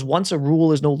what was once a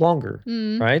rule is no longer,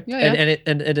 right? Yeah,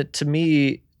 And it to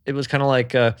me, it was kind of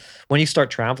like when you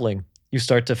start traveling, you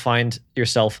start to find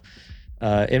yourself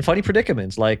in funny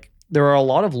predicaments. Like there are a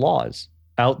lot of laws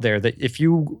out there that if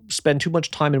you spend too much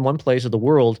time in one place of the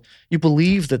world, you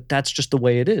believe that that's just the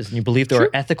way it is. And you believe there are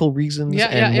ethical reasons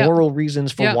and moral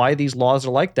reasons for why these laws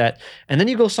are like that. And then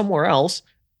you go somewhere else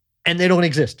and they don't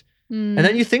exist. And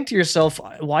then you think to yourself,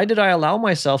 why did I allow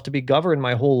myself to be governed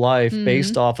my whole life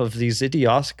based off of these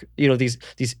idiotic,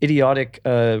 these idiotic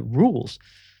rules,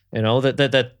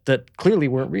 that clearly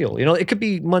weren't real. It could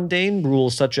be mundane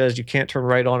rules such as you can't turn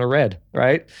right on a red,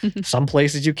 right? Some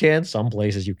places you can, some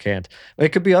places you can't.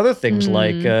 It could be other things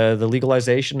like the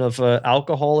legalization of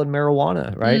alcohol and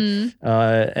marijuana, right?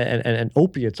 And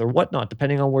opiates or whatnot,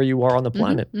 depending on where you are on the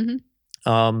planet.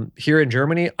 Here in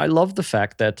Germany, I love the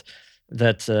fact that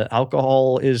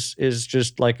alcohol is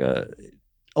just like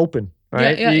open,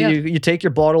 right? You take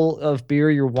your bottle of beer,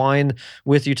 your wine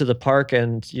with you to the park,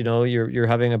 and you're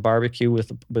having a barbecue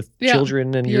with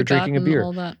children, and you're drinking a beer.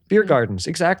 All that. Beer gardens,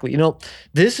 exactly.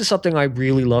 This is something I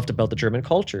really loved about the German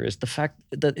culture is the fact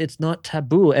that it's not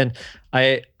taboo, and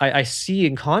I see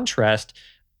in contrast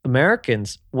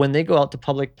Americans, when they go out to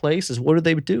public places, what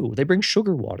do? They bring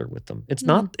sugar water with them. It's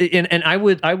not, and I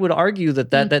would argue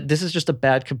that this is just a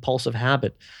bad compulsive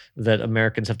habit that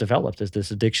Americans have developed, is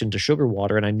this addiction to sugar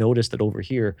water. And I noticed that over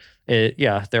here,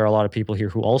 there are a lot of people here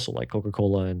who also like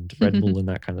Coca-Cola and Red Bull and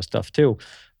that kind of stuff too.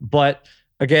 But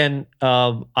again,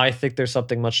 I think there's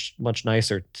something much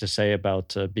nicer to say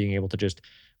about being able to just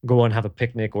go and have a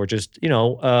picnic, or just,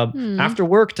 after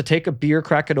work, to take a beer,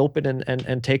 crack it open,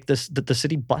 and take the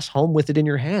city bus home with it in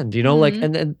your hand, like,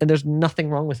 and there's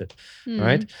nothing wrong with it,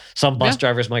 right? Some bus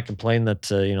drivers might complain that,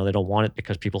 they don't want it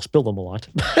because people spill them a lot,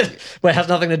 but it has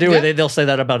nothing to do with it. They'll say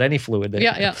that about any fluid.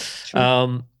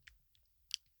 True.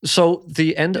 So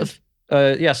the end of,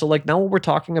 so like now we're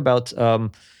talking about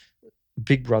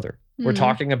Big Brother. We're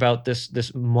talking about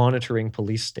this monitoring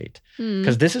police state,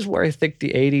 because this is where I think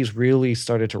the 80s really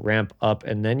started to ramp up.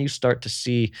 And then you start to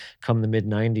see, come the mid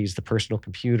 90s, the personal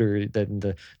computer, then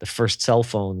the first cell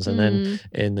phones, and then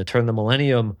in the turn of the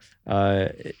millennium,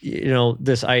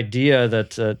 this idea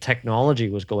that technology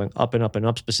was going up and up and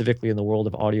up, specifically in the world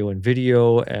of audio and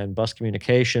video and bus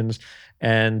communications,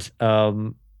 and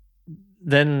then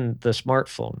the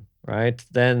smartphone. Right,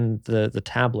 then the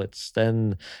tablets,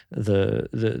 then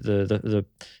the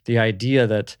idea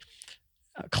that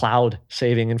cloud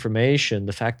saving information,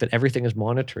 the fact that everything is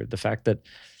monitored, the fact that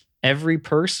every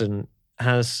person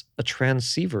has a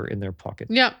transceiver in their pocket.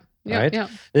 Right?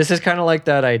 This is kind of like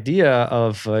that idea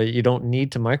of you don't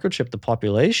need to microchip the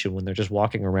population when they're just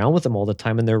walking around with them all the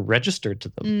time and they're registered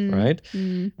to them. Right?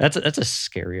 That's a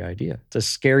scary idea. It's a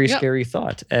scary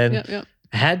thought. And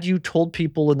had you told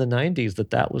people in the 90s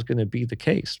that was going to be the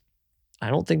case, I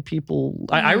don't think people...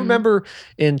 I remember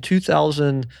in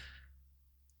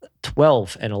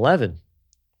 2012 and 11,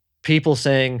 people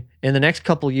saying, in the next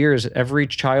couple of years, every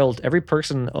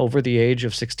person over the age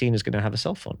of 16 is going to have a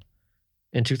cell phone.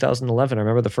 In 2011, I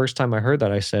remember the first time I heard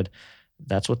that, I said,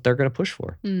 that's what they're going to push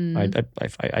for.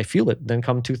 I feel it. Then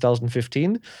come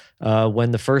 2015,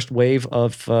 when the first wave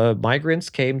of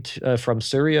migrants came from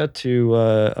Syria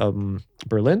to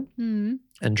Berlin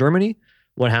and Germany,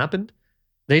 what happened?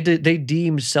 They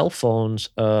deemed cell phones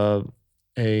what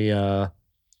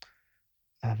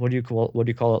do you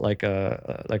call it? Like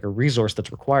a resource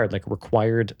that's required, like a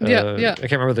required. I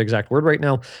can't remember the exact word right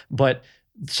now, but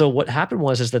so what happened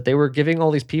was that they were giving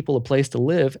all these people a place to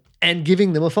live and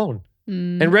giving them a phone.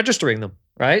 And registering them,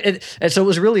 right? And so it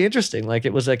was really interesting. Like,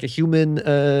 it was like a human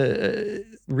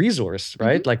resource,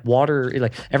 right? Like water,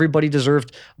 like everybody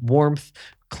deserved warmth,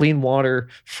 clean water,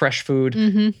 fresh food,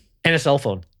 and a cell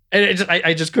phone. And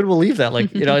I just couldn't believe that.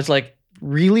 Like, it's like,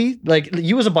 really? Like,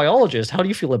 you as a biologist, how do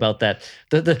you feel about that?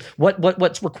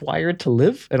 What's required to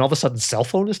live, and all of a sudden cell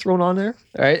phone is thrown on there,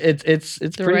 right? It's the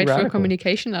pretty right radical. For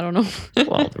communication, I don't know.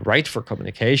 Well, the right for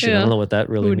communication, I don't know what that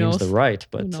really means, the right,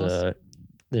 but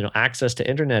access to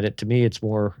internet, to me, it's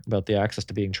more about the access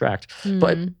to being tracked.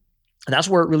 But that's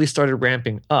where it really started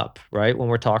ramping up, right? When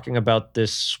we're talking about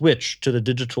this switch to the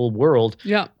digital world.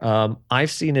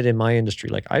 I've seen it in my industry.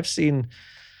 Like, I've seen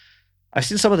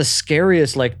some of the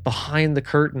scariest, like, behind the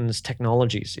curtains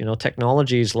technologies,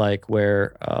 technologies like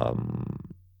where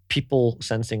people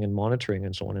sensing and monitoring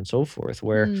and so on and so forth,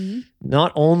 where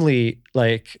not only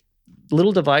like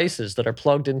little devices that are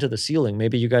plugged into the ceiling.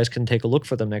 Maybe you guys can take a look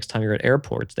for them next time you're at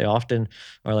airports. They often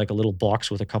are like a little box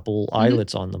with a couple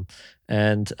eyelets on them.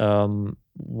 And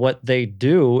what they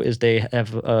do is they have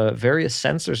various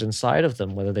sensors inside of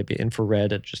them, whether they be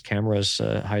infrared, just cameras,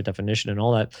 high definition and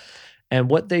all that. And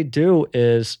what they do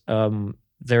is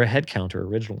they're a head counter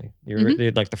originally.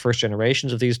 Like the first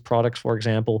generations of these products, for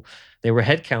example, they were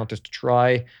head counters to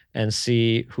try and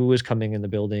see who was coming in the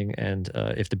building and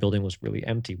if the building was really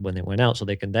empty when they went out. So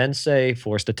they can then say,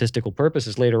 for statistical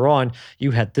purposes later on,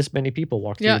 you had this many people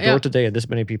walk through the door today and this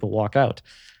many people walk out.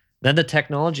 Then the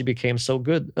technology became so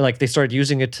good. Like, they started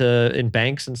using it in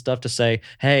banks and stuff to say,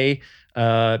 hey,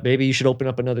 maybe you should open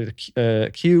up another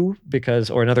queue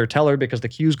or another teller because the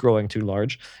queue's growing too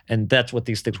large. And that's what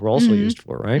these things were also used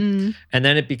for, right? And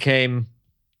then it became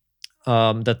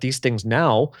that these things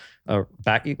now,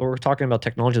 we're talking about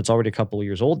technology that's already a couple of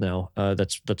years old now,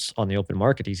 that's on the open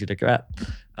market, easy to get.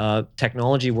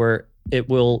 Technology where it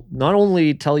will not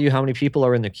only tell you how many people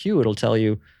are in the queue, it'll tell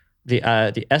you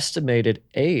the estimated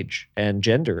age and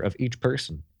gender of each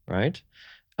person, right?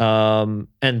 And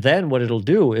then what it'll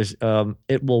do is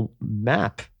it will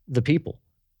map the people,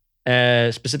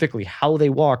 specifically how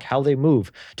they walk, how they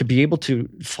move, to be able to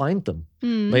find them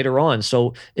later on.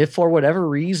 So if for whatever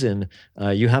reason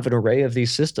you have an array of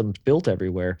these systems built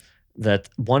everywhere, that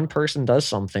one person does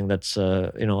something that's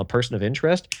a person of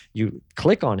interest, you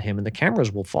click on him and the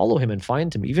cameras will follow him and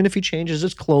find him. Even if he changes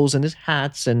his clothes and his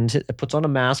hats and puts on a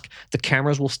mask, the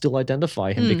cameras will still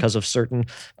identify him because of certain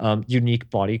unique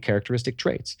body characteristic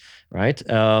traits, right?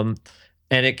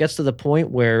 And it gets to the point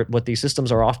where what these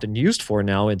systems are often used for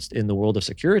now in the world of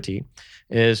security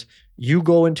is you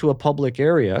go into a public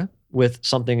area with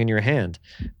something in your hand,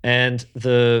 and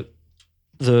the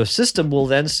system will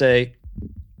then say,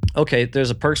 okay,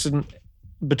 there's a person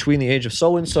between the age of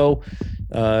so-and-so,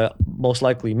 most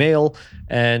likely male,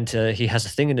 and he has a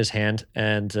thing in his hand,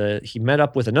 and he met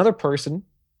up with another person,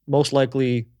 most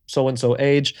likely so-and-so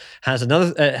age, has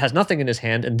nothing in his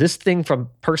hand, and this thing from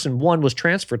person one was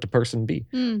transferred to person B.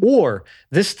 Or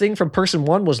this thing from person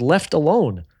one was left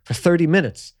alone for 30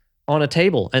 minutes on a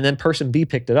table, and then person B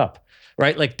picked it up,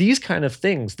 right? Like these kind of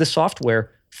things, the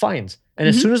software finds. And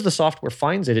as soon as the software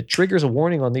finds it, it triggers a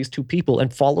warning on these two people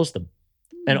and follows them.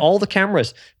 And all the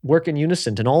cameras work in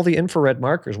unison, and all the infrared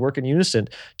markers work in unison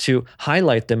to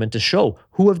highlight them and to show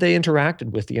who have they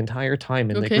interacted with the entire time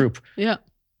in the group. Yeah.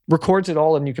 Records it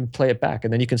all, and you can play it back,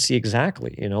 and then you can see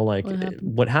exactly,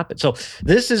 what happened. So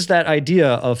this is that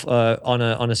idea of on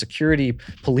a security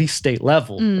police state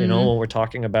level. When we're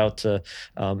talking about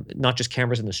not just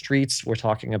cameras in the streets, we're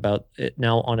talking about it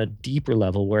now on a deeper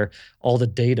level where all the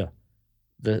data,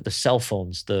 the cell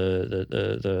phones,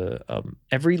 the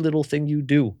every little thing you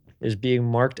do is being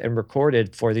marked and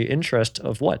recorded for the interest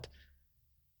of what?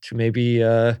 To maybe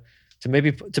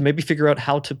figure out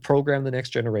how to program the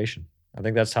next generation. I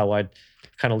think that's how I'd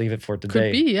kind of leave it for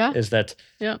today. Could be, yeah. Is that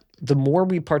the more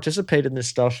we participate in this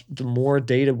stuff, the more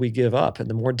data we give up. And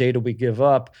the more data we give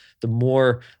up, the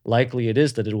more likely it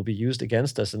is that it will be used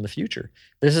against us in the future.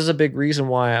 This is a big reason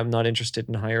why I'm not interested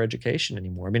in higher education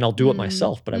anymore. I mean, I'll do it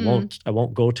myself, but I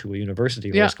won't go to a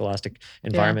university or a scholastic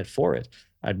environment for it.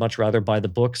 I'd much rather buy the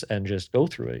books and just go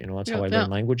through it. That's how I learn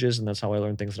languages, and that's how I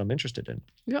learn things that I'm interested in.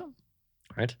 Yeah.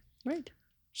 Right? Right.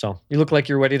 So you look like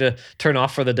you're ready to turn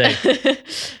off for the day.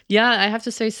 Yeah, I have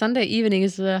to say Sunday evening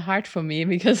is hard for me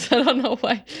because I don't know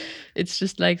why. It's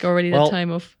just like already the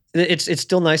time of... It's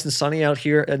still nice and sunny out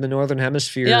here in the northern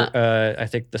hemisphere. Yeah. I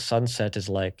think the sunset is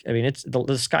it's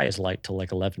the sky is light till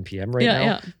like 11 p.m. right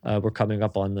now. Yeah. We're coming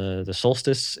up on the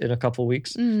solstice in a couple of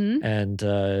weeks, and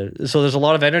so there's a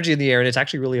lot of energy in the air, and it's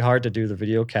actually really hard to do the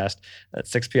video cast at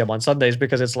 6 p.m. on Sundays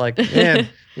because it's like, man,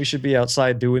 we should be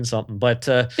outside doing something. But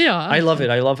I love it.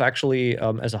 I love actually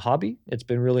as a hobby. It's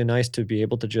been really nice to be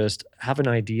able to just have an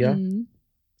idea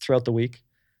throughout the week,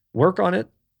 work on it,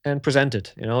 and present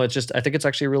it. It's just, I think it's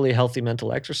actually a really healthy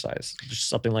mental exercise, just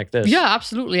something like this. Yeah,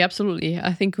 absolutely.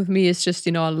 I think with me, it's just,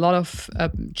 a lot of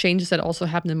changes that also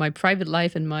happened in my private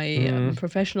life and my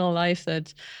professional life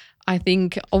that I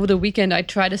think over the weekend I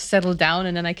try to settle down,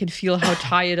 and then I can feel how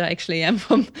tired I actually am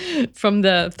from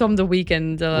the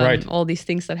weekend, all these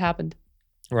things that happened.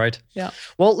 Right. Yeah.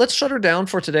 Well, let's shut her down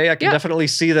for today. I can definitely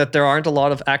see that there aren't a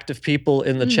lot of active people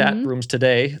in the chat rooms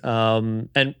today. And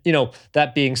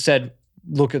that being said,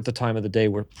 look at the time of the day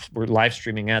we're live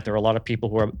streaming at. There are a lot of people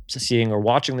who are seeing or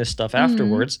watching this stuff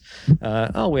afterwards.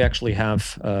 We actually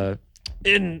have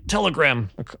in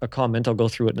Telegram a comment. I'll go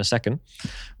through it in a second.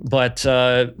 But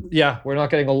we're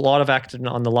not getting a lot of action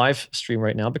on the live stream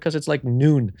right now because it's like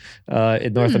noon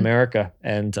in North America,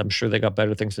 and I'm sure they got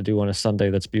better things to do on a Sunday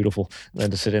that's beautiful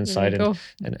than to sit inside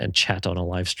and chat on a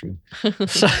live stream.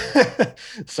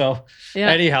 So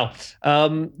anyhow,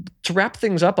 to wrap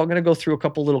things up, I'm going to go through a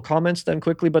couple little comments then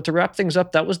quickly, but to wrap things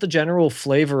up, that was the general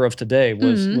flavor of today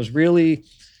was really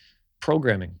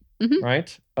programming,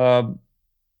 right?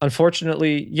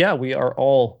 Unfortunately, we are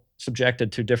all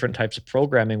subjected to different types of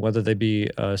programming, whether they be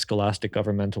scholastic,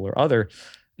 governmental, or other.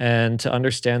 And to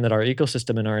understand that our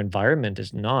ecosystem and our environment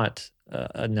is not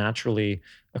a naturally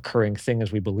occurring thing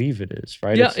as we believe it is,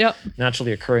 right? It's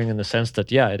naturally occurring in the sense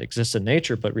that, it exists in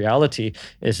nature, but reality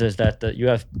is that you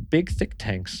have big think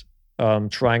tanks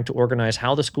trying to organize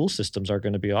how the school systems are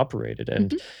going to be operated.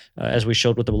 And as we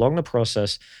showed with the Bologna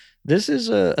process, this is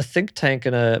a think tank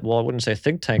and I wouldn't say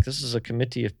think tank. This is a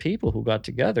committee of people who got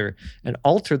together and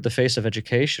altered the face of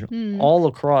education all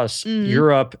across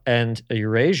Europe and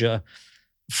Eurasia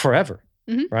forever,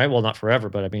 right? Well, not forever,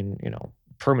 but I mean,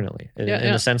 permanently in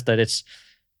the sense that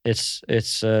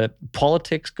it's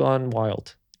politics gone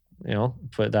wild,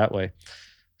 put it that way.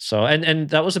 So, and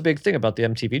that was a big thing about the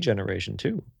MTV generation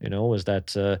too, was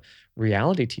that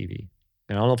reality TV.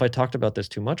 And I don't know if I talked about this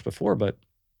too much before, but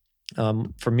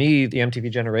for me, the MTV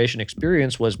generation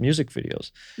experience was music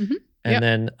videos. And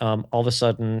then all of a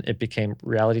sudden it became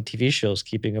reality TV shows,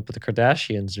 keeping up with the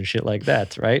Kardashians and shit like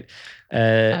that, right?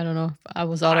 I don't know. I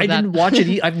was out of I that. didn't watch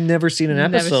it. I've never seen an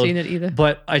Never episode. seen it either.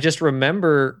 But I just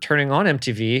remember turning on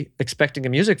MTV, expecting a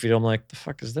music video. I'm like, the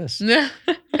fuck is this?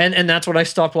 and that's when I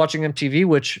stopped watching MTV,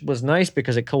 which was nice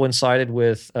because it coincided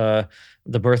with the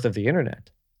birth of the internet,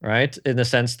 right? In the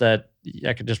sense that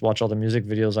I could just watch all the music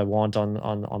videos I want on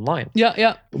online.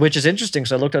 Yeah. Which is interesting.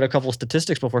 So I looked at a couple of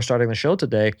statistics before starting the show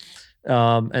today.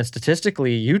 And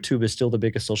statistically, YouTube is still the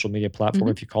biggest social media platform,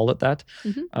 if you call it that.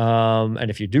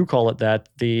 And if you do call it that,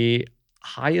 the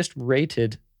highest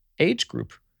rated age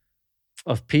group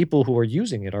of people who are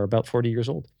using it are about 40 years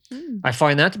old. I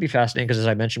find that to be fascinating because, as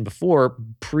I mentioned before,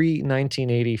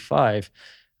 pre-1985,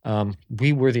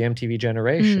 we were the MTV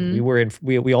generation.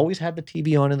 We always had the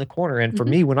TV on in the corner. And for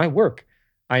me, when I work,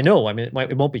 I know, I mean,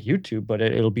 it won't be YouTube, but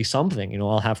it'll be something. You know,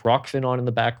 I'll have Rockfin on in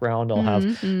the background. I'll have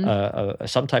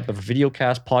some type of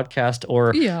videocast, podcast,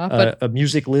 or a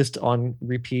music list on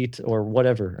repeat or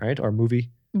whatever, right? Or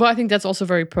movie. But I think that's also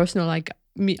very personal. Like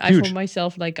me, I for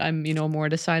myself, like I'm, more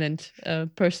the silent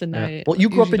person. Yeah. Well, you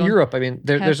grew up in Europe. I mean,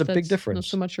 there's a big difference. Not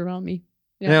so much around me.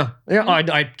 Yeah.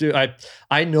 I do.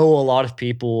 I know a lot of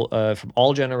people from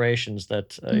all generations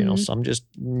that some just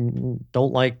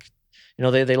don't like.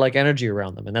 They like energy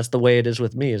around them, and that's the way it is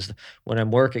with me. Is when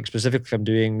I'm working, specifically if I'm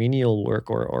doing menial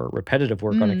work or repetitive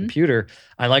work on a computer,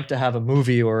 I like to have a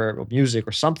movie or music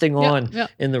or something on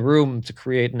in the room to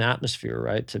create an atmosphere,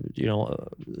 right? To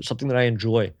something that I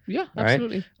enjoy. Yeah, right?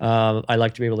 Absolutely. I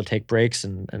like to be able to take breaks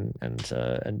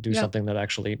and do something that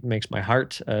actually makes my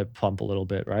heart pump a little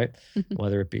bit, right?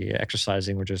 Whether it be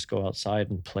exercising or just go outside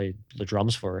and play the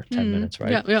drums for 10 minutes,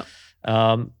 right? Yeah.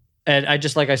 And I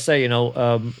just, like I say,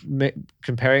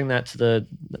 comparing that to the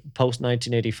post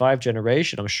 1985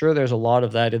 generation, I'm sure there's a lot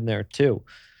of that in there too.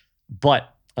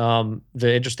 But the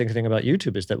interesting thing about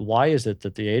YouTube is that why is it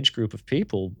that the age group of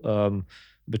people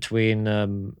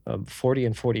between 40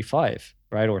 and 45,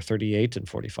 right, or 38 and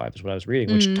 45 is what I was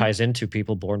reading, which ties into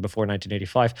people born before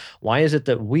 1985. Why is it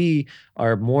that we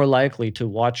are more likely to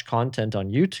watch content on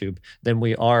YouTube than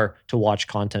we are to watch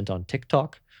content on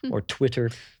TikTok or Twitter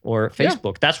or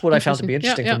Facebook? That's what I found to be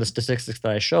interesting from the statistics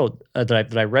that I showed,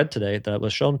 that I read today, that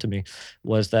was shown to me,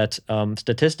 was that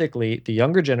statistically, the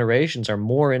younger generations are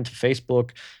more into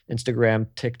Facebook, Instagram,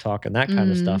 TikTok, and that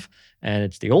kind of stuff. And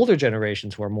it's the older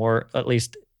generations who are more, at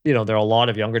least, there are a lot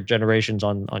of younger generations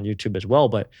on YouTube as well.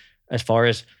 But as far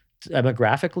as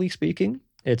demographically speaking,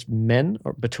 it's men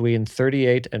between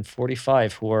 38 and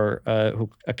 45 who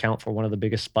account for one of the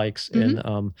biggest spikes in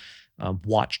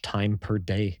watch time per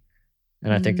day.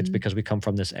 And I think it's because we come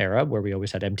from this era where we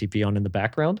always had MTV on in the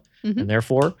background, and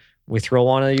therefore we throw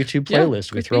on a YouTube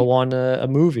playlist, we throw on a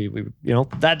movie.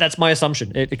 That's my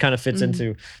assumption. It kind of fits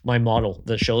into my model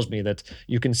that shows me that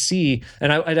you can see,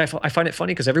 and I find it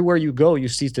funny because everywhere you go, you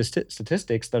see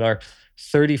statistics that are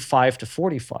 35 to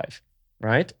 45,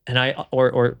 right? And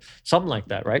or something like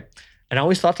that, right? And I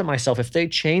always thought to myself, if they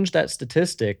change that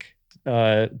statistic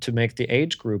to make the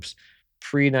age groups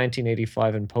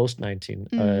pre-1985 and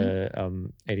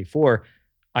post-1984,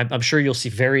 I'm sure you'll see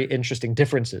very interesting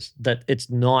differences, that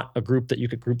it's not a group that you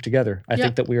could group together. I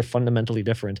think that we are fundamentally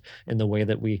different in the way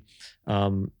that we,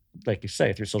 like you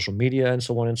say, through social media and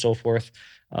so on and so forth.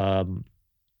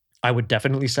 I would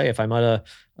definitely say if I'm at a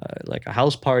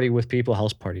house party with people,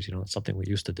 house parties, it's something we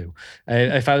used to do.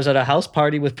 If I was at a house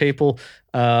party with people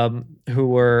who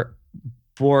were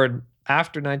born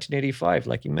after 1985,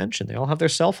 like you mentioned, they all have their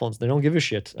cell phones. They don't give a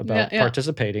shit about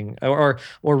participating or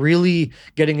really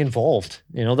getting involved.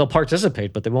 They'll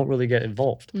participate, but they won't really get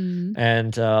involved. And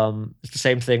it's the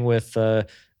same thing with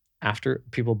after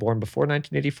people born before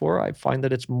 1984. I find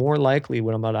that it's more likely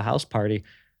when I'm at a house party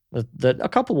that a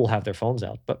couple will have their phones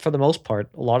out, but for the most part,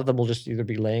 a lot of them will just either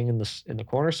be laying in the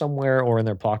corner somewhere, or in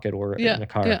their pocket, or in the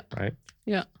car, right?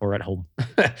 Yeah, or at home.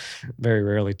 Very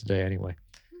rarely today, anyway.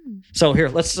 So here,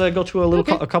 let's go to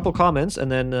a couple comments,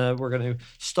 and then we're going to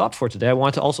stop for today. I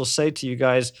want to also say to you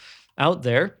guys out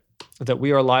there that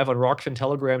we are live on Rockfin,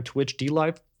 Telegram, Twitch,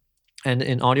 DLive, and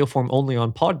in audio form only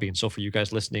on Podbean. So for you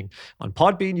guys listening on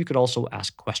Podbean, you could also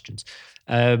ask questions.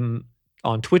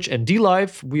 On Twitch and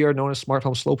DLive, we are known as Smart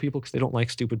Home Slow People because they don't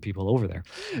like stupid people over there.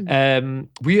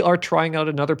 We are trying out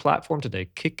another platform today,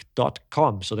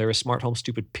 kick.com. So there is Smart Home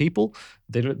Stupid People.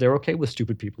 They're okay with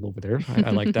stupid people over there. I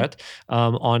like that.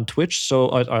 On Twitch, so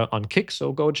on Kick,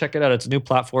 so go and check it out. It's a new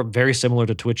platform, very similar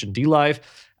to Twitch and DLive.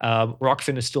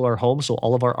 Rockfin is still our home, so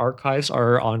all of our archives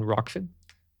are on Rockfin.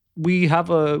 We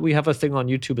have a thing on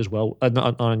YouTube as well, on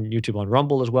YouTube, on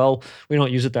Rumble as well. We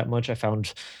don't use it that much. I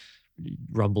found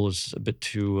Rumble is a bit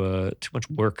too much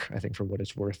work, I think, for what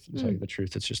it's worth. To tell you the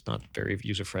truth, it's just not very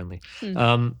user friendly.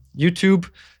 YouTube,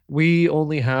 we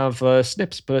only have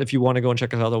snips, but if you want to go and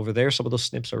check us out over there, some of those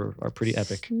snips are pretty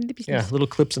epic. Snippy Yeah, snips. little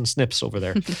clips and snips over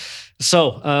there.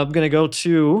 So I'm gonna go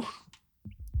to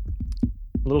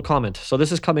a little comment. So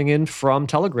this is coming in from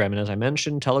Telegram. And as I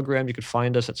mentioned, Telegram, you could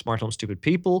find us at Smart Home Stupid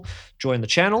People. Join the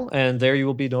channel, and there you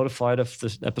will be notified of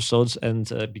the episodes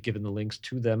and be given the links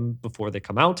to them before they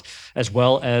come out, as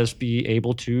well as be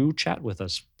able to chat with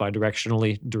us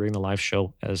bidirectionally during the live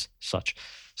show as such.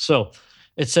 So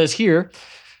it says here,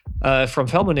 from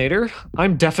Felminator,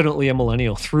 I'm definitely a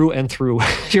millennial through and through.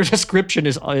 Your description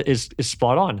is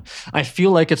spot on. I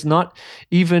feel like it's not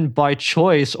even by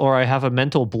choice, or I have a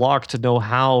mental block to know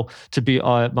how to be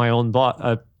my own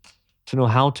boss. To know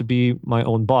how to be my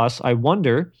own boss. I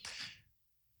wonder.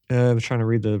 I'm trying to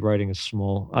read, the writing is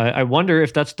small. I wonder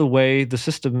if that's the way the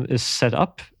system is set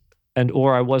up,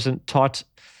 or I wasn't taught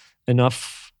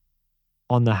enough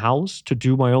on the hows to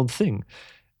do my own thing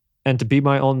and to be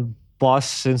my own boss,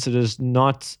 since it is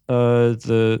not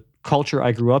the culture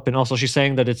I grew up in. Also, she's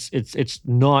saying that it's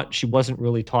not, she wasn't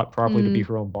really taught properly to be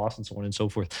her own boss and so on and so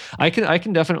forth. I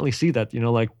can definitely see that,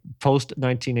 like post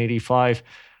 1985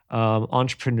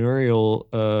 entrepreneurial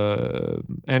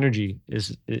energy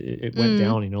it went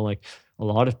down, like a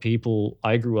lot of people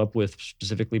I grew up with,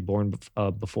 specifically born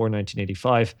before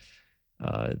 1985,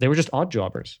 they were just odd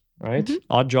jobbers. Right?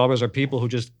 Odd jobbers are people who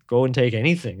just go and take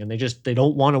anything, and they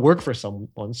don't want to work for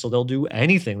someone, so they'll do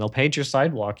anything. They'll paint your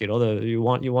sidewalk. You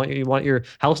want your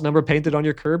house number painted on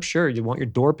your curb. Sure, you want your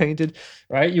door painted,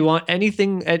 right? You want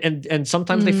anything, and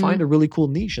sometimes they find a really cool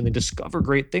niche and they discover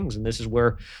great things, and this is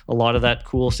where a lot of that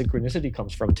cool synchronicity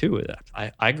comes from too.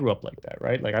 I grew up like that,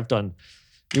 right? Like I've done.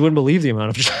 You wouldn't believe the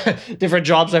amount of different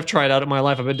jobs I've tried out in my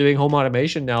life. I've been doing home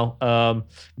automation now,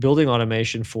 building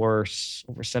automation for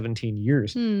over 17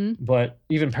 years. But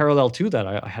even parallel to that,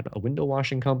 I had a window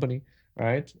washing company,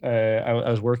 right? I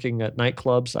was working at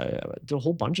nightclubs. I did a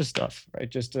whole bunch of stuff, right?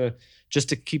 Just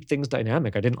to keep things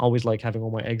dynamic. I didn't always like having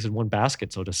all my eggs in one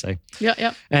basket, so to say.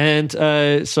 Yeah. And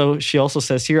so she also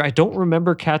says here, I don't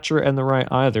remember Catcher and the Rye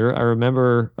either. I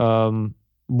remember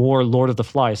more Lord of the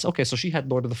Flies. Okay, so she had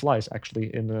Lord of the Flies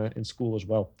actually in school as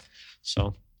well.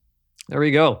 So there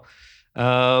we go.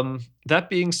 That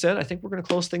being said, I think we're going to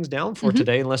close things down for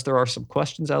today, unless there are some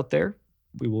questions out there.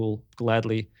 We will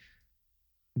gladly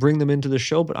bring them into the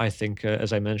show. But I think,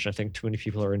 as I mentioned, I think too many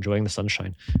people are enjoying the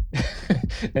sunshine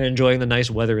and enjoying the nice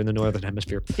weather in the Northern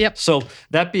Hemisphere. Yep. So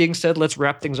that being said, let's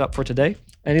wrap things up for today.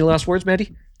 Any last words,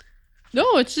 Maddie?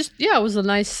 No, it's just, it was a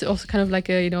nice, also kind of like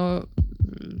a,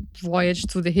 voyage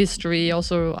through the history.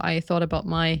 Also, I thought about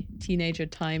my teenager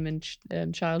time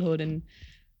and childhood and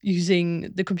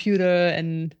using the computer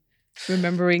and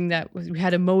remembering that we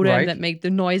had a modem that made the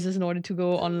noises in order to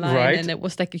go online, and it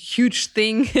was like a huge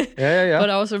thing. Yeah. But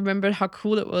I also remembered how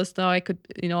cool it was. Now I could,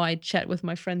 I chat with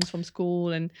my friends from school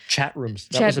and chat rooms.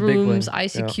 That was a big one.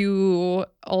 ICQ,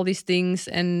 all these things,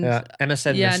 and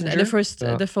MSN Messenger.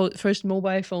 And the first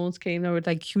mobile phones came. They were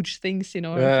like huge things,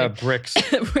 bricks.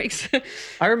 Bricks.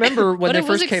 I remember when they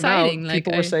first came out, like,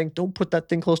 people were saying, "Don't put that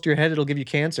thing close to your head; it'll give you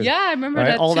cancer." Yeah, I remember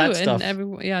that all too. That stuff.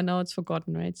 And now it's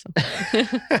forgotten, right? So.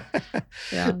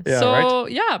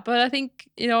 But I think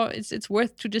it's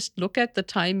worth to just look at the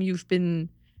time you've been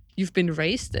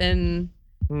raised and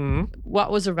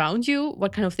what was around you,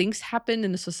 what kind of things happened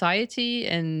in the society,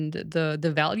 and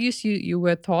the values you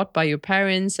were taught by your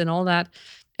parents and all that,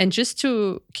 and just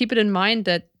to keep it in mind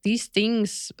that these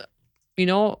things,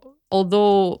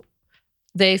 although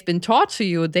they've been taught to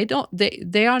you,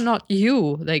 they are not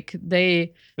you. Like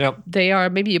they are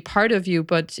maybe a part of you,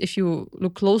 but if you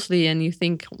look closely and you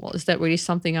think, well, is that really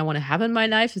something I want to have in my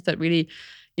life? Is that really,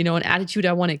 an attitude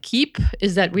I want to keep?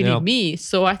 Is that really me?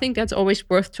 So I think that's always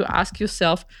worth to ask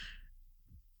yourself,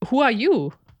 who are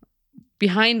you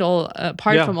behind all,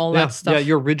 apart from all that stuff? Yeah,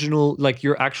 your original, like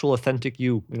your actual authentic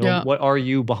you. What are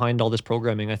you behind all this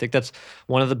programming? I think that's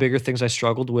one of the bigger things I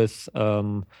struggled with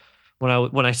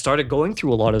when I started going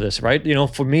through a lot of this, right?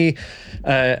 For me,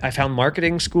 I found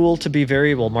marketing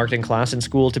class in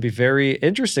school to be very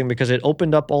interesting because it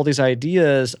opened up all these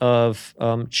ideas of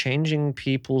changing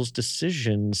people's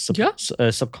decisions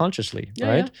subconsciously,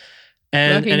 right?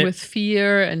 Working and with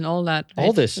fear and all that. all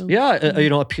right? this,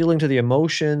 So- appealing to the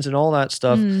emotions and all that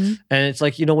stuff. Mm. And it's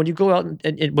like, when you go out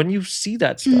and when you see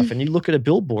that stuff and you look at a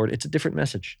billboard, it's a different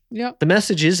message. Yeah. The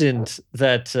message isn't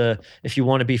that if you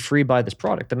want to be free, buy this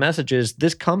product. The message is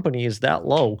this company is that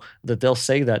low that they'll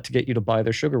say that to get you to buy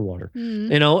their sugar water.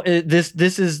 This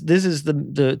is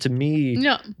the to me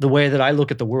Yeah. the way that I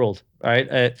look at the world.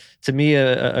 Right? To me,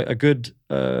 a good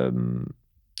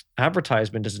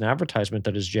advertisement is an advertisement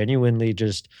that is genuinely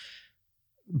just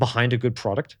behind a good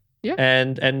product. Yeah.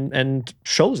 And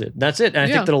shows it. That's it. And I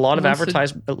Yeah. think that a lot of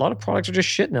Wants to- a lot of products are just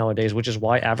shit nowadays, which is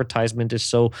why advertisement is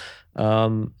so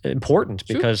important,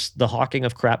 True. because the hawking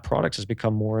of crap products has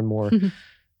become more and more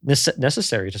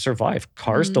necessary to survive.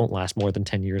 Cars don't last more than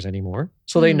 10 years anymore.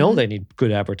 So they know they need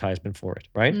good advertisement for it,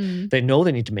 right? They know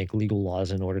they need to make legal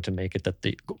laws in order to make it that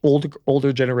the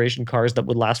older generation cars that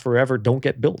would last forever don't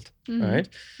get built, right?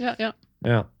 Yeah. Yeah.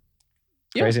 Yeah.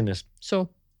 Yeah. Craziness. So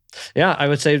Yeah, I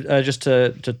would say just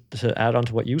to add on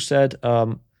to what you said,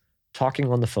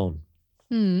 talking on the phone.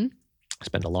 I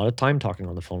spent a lot of time talking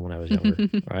on the phone when I was younger,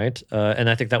 right? And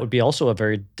I think that would be also a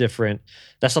very different.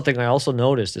 That's something I also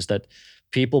noticed, is that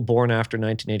people born after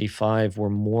 1985 were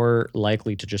more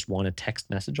likely to just want a text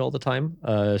message all the time,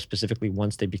 specifically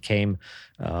once they became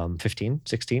 15,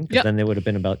 16, because then they would have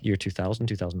been about year 2000,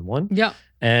 2001. yeah.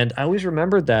 And I always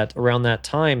remembered that around that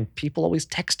time, people always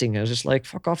texting. I was just like,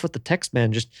 fuck off with the text,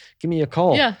 man. Just give me a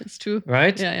call. Yeah, it's true.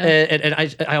 Right? Yeah, yeah. And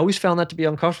I always found that to be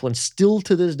uncomfortable. And still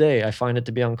to this day, I find it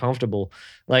to be uncomfortable.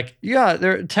 Like, yeah,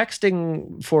 they're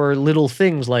texting for little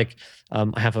things like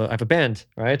I have a band,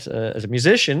 right? As a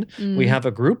musician, we have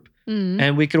a group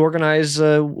and we could organize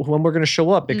when we're going to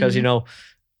show up because,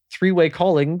 three-way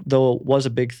calling, though it was a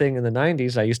big thing in the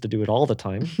 90s, I used to do it all the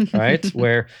time, right?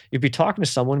 Where you'd be talking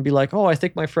to someone and be like, oh, I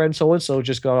think my friend so-and-so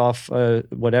just got off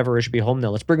whatever, it should be home now.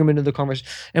 Let's bring him into the conversation.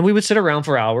 And we would sit around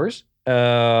for hours,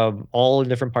 all in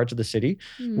different parts of the city,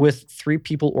 with 3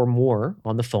 people or more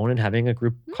on the phone and having a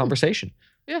group conversation.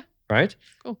 Yeah. Right?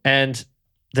 Cool. And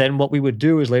then what we would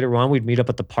do is later on, we'd meet up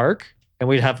at the park and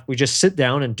we'd just sit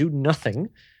down and do nothing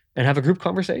and have a group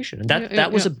conversation. And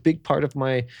that was a big part of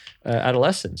my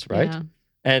adolescence, right? Yeah.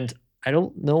 And I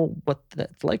don't know what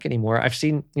that's like anymore. I've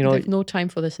seen, There's no time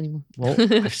for this anymore. well,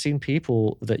 I've seen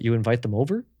people that you invite them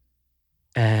over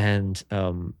and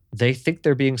they think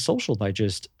they're being social by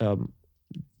just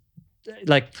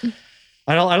like,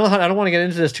 I don't want to get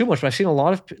into this too much, but I've seen a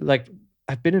lot of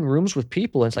I've been in rooms with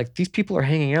people and it's like these people are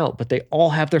hanging out, but they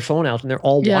all have their phone out and they're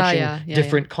all watching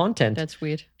different content. That's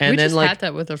weird. And we then just had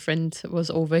that with a friend who was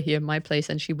over here at my place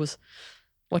and she was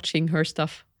watching her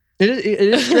stuff. It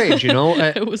is strange, It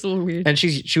was a little weird. And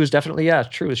she was definitely,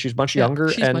 true. She's much younger.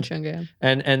 She's much younger.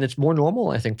 And it's more normal,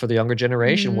 I think, for the younger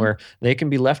generation where they can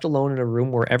be left alone in a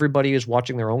room where everybody is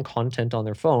watching their own content on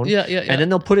their phone. Yeah. And then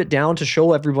they'll put it down to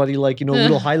show everybody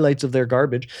little highlights of their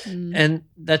garbage. And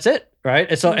that's it, right?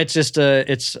 And so it's just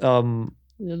it's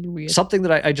weird. something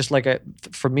that I just like.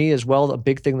 For me as well, a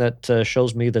big thing that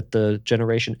shows me that the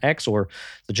Generation X or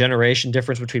the generation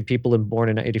difference between people born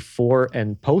in 84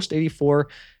 and post 84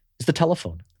 is the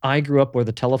telephone. I grew up where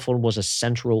the telephone was a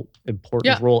central,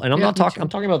 important role. And I'm not talking, I'm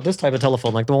talking about this type of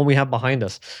telephone, like the one we have behind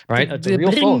us, right? It's a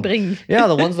real phone. Bring. Yeah,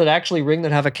 the ones that actually ring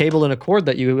that have a cable and a cord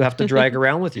that you have to drag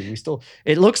around with you.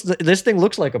 This thing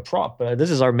looks like a prop, but this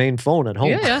is our main phone at home.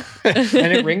 Yeah. And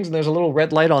it rings and there's a little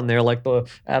red light on there like the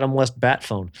Adam West bat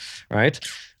phone, right?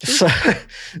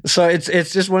 So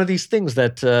it's just one of these things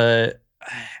that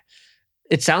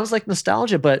it sounds like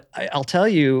nostalgia, but I'll tell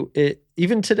you,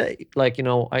 even today,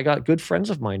 I got good friends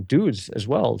of mine, dudes as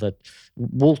well, that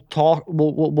we'll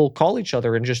call each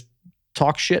other and just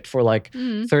talk shit for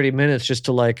 30 minutes just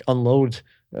to unload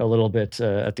a little bit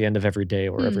at the end of every day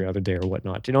or every other day or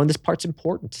whatnot. And this part's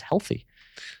important. It's healthy.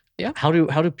 Yeah. How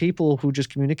do people who just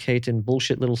communicate in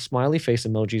bullshit little smiley face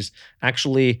emojis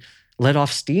actually let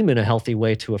off steam in a healthy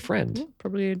way to a friend? Well,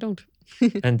 probably don't.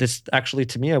 And this actually,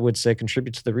 to me, I would say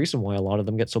contributes to the reason why a lot of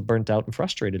them get so burnt out and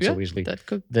frustrated so easily. That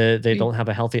could they don't have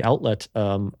a healthy outlet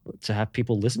to have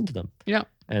people listen to them. Yeah.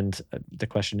 And the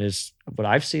question is, what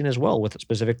I've seen as well, with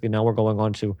specifically now we're going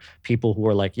on to people who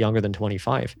are younger than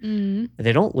 25.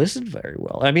 They don't listen very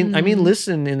well. I mean,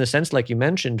 listen in the sense like you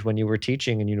mentioned when you were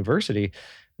teaching in university,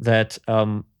 that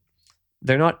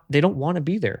they don't want to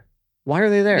be there. Why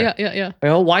are they there? Yeah.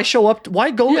 Why show up?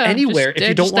 Why go anywhere if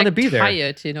you don't want to be there?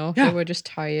 Tired, They were just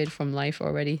tired from life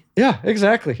already. Yeah,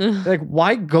 exactly.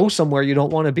 Why go somewhere you don't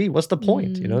want to be? What's the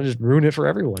point? Just ruin it for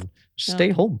everyone. Just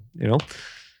stay home,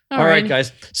 All right,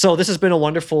 guys. So this has been a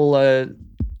wonderful,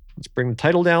 let's bring the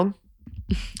title down.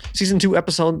 Season 2,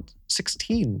 episode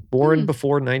 16, Born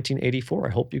Before 1984.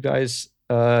 I hope you guys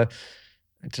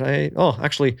Did I? Oh,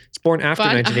 actually, it's born after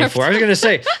Born 1984. I was after. going to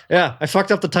say, yeah, I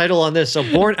fucked up the title on this. So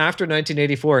born after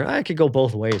 1984. I could go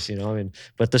both ways, you know. I mean,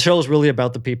 but the show is really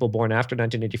about the people born after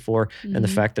 1984 and the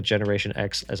fact that Generation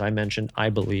X, as I mentioned, I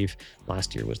believe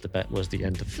last year was the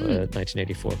end of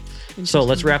 1984. So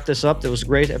let's wrap this up. That was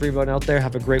great. Everyone out there,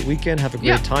 have a great weekend. Have a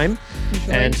great time.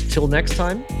 Enjoy. And till next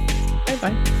time, Bye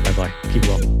bye. bye bye. Keep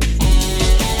well.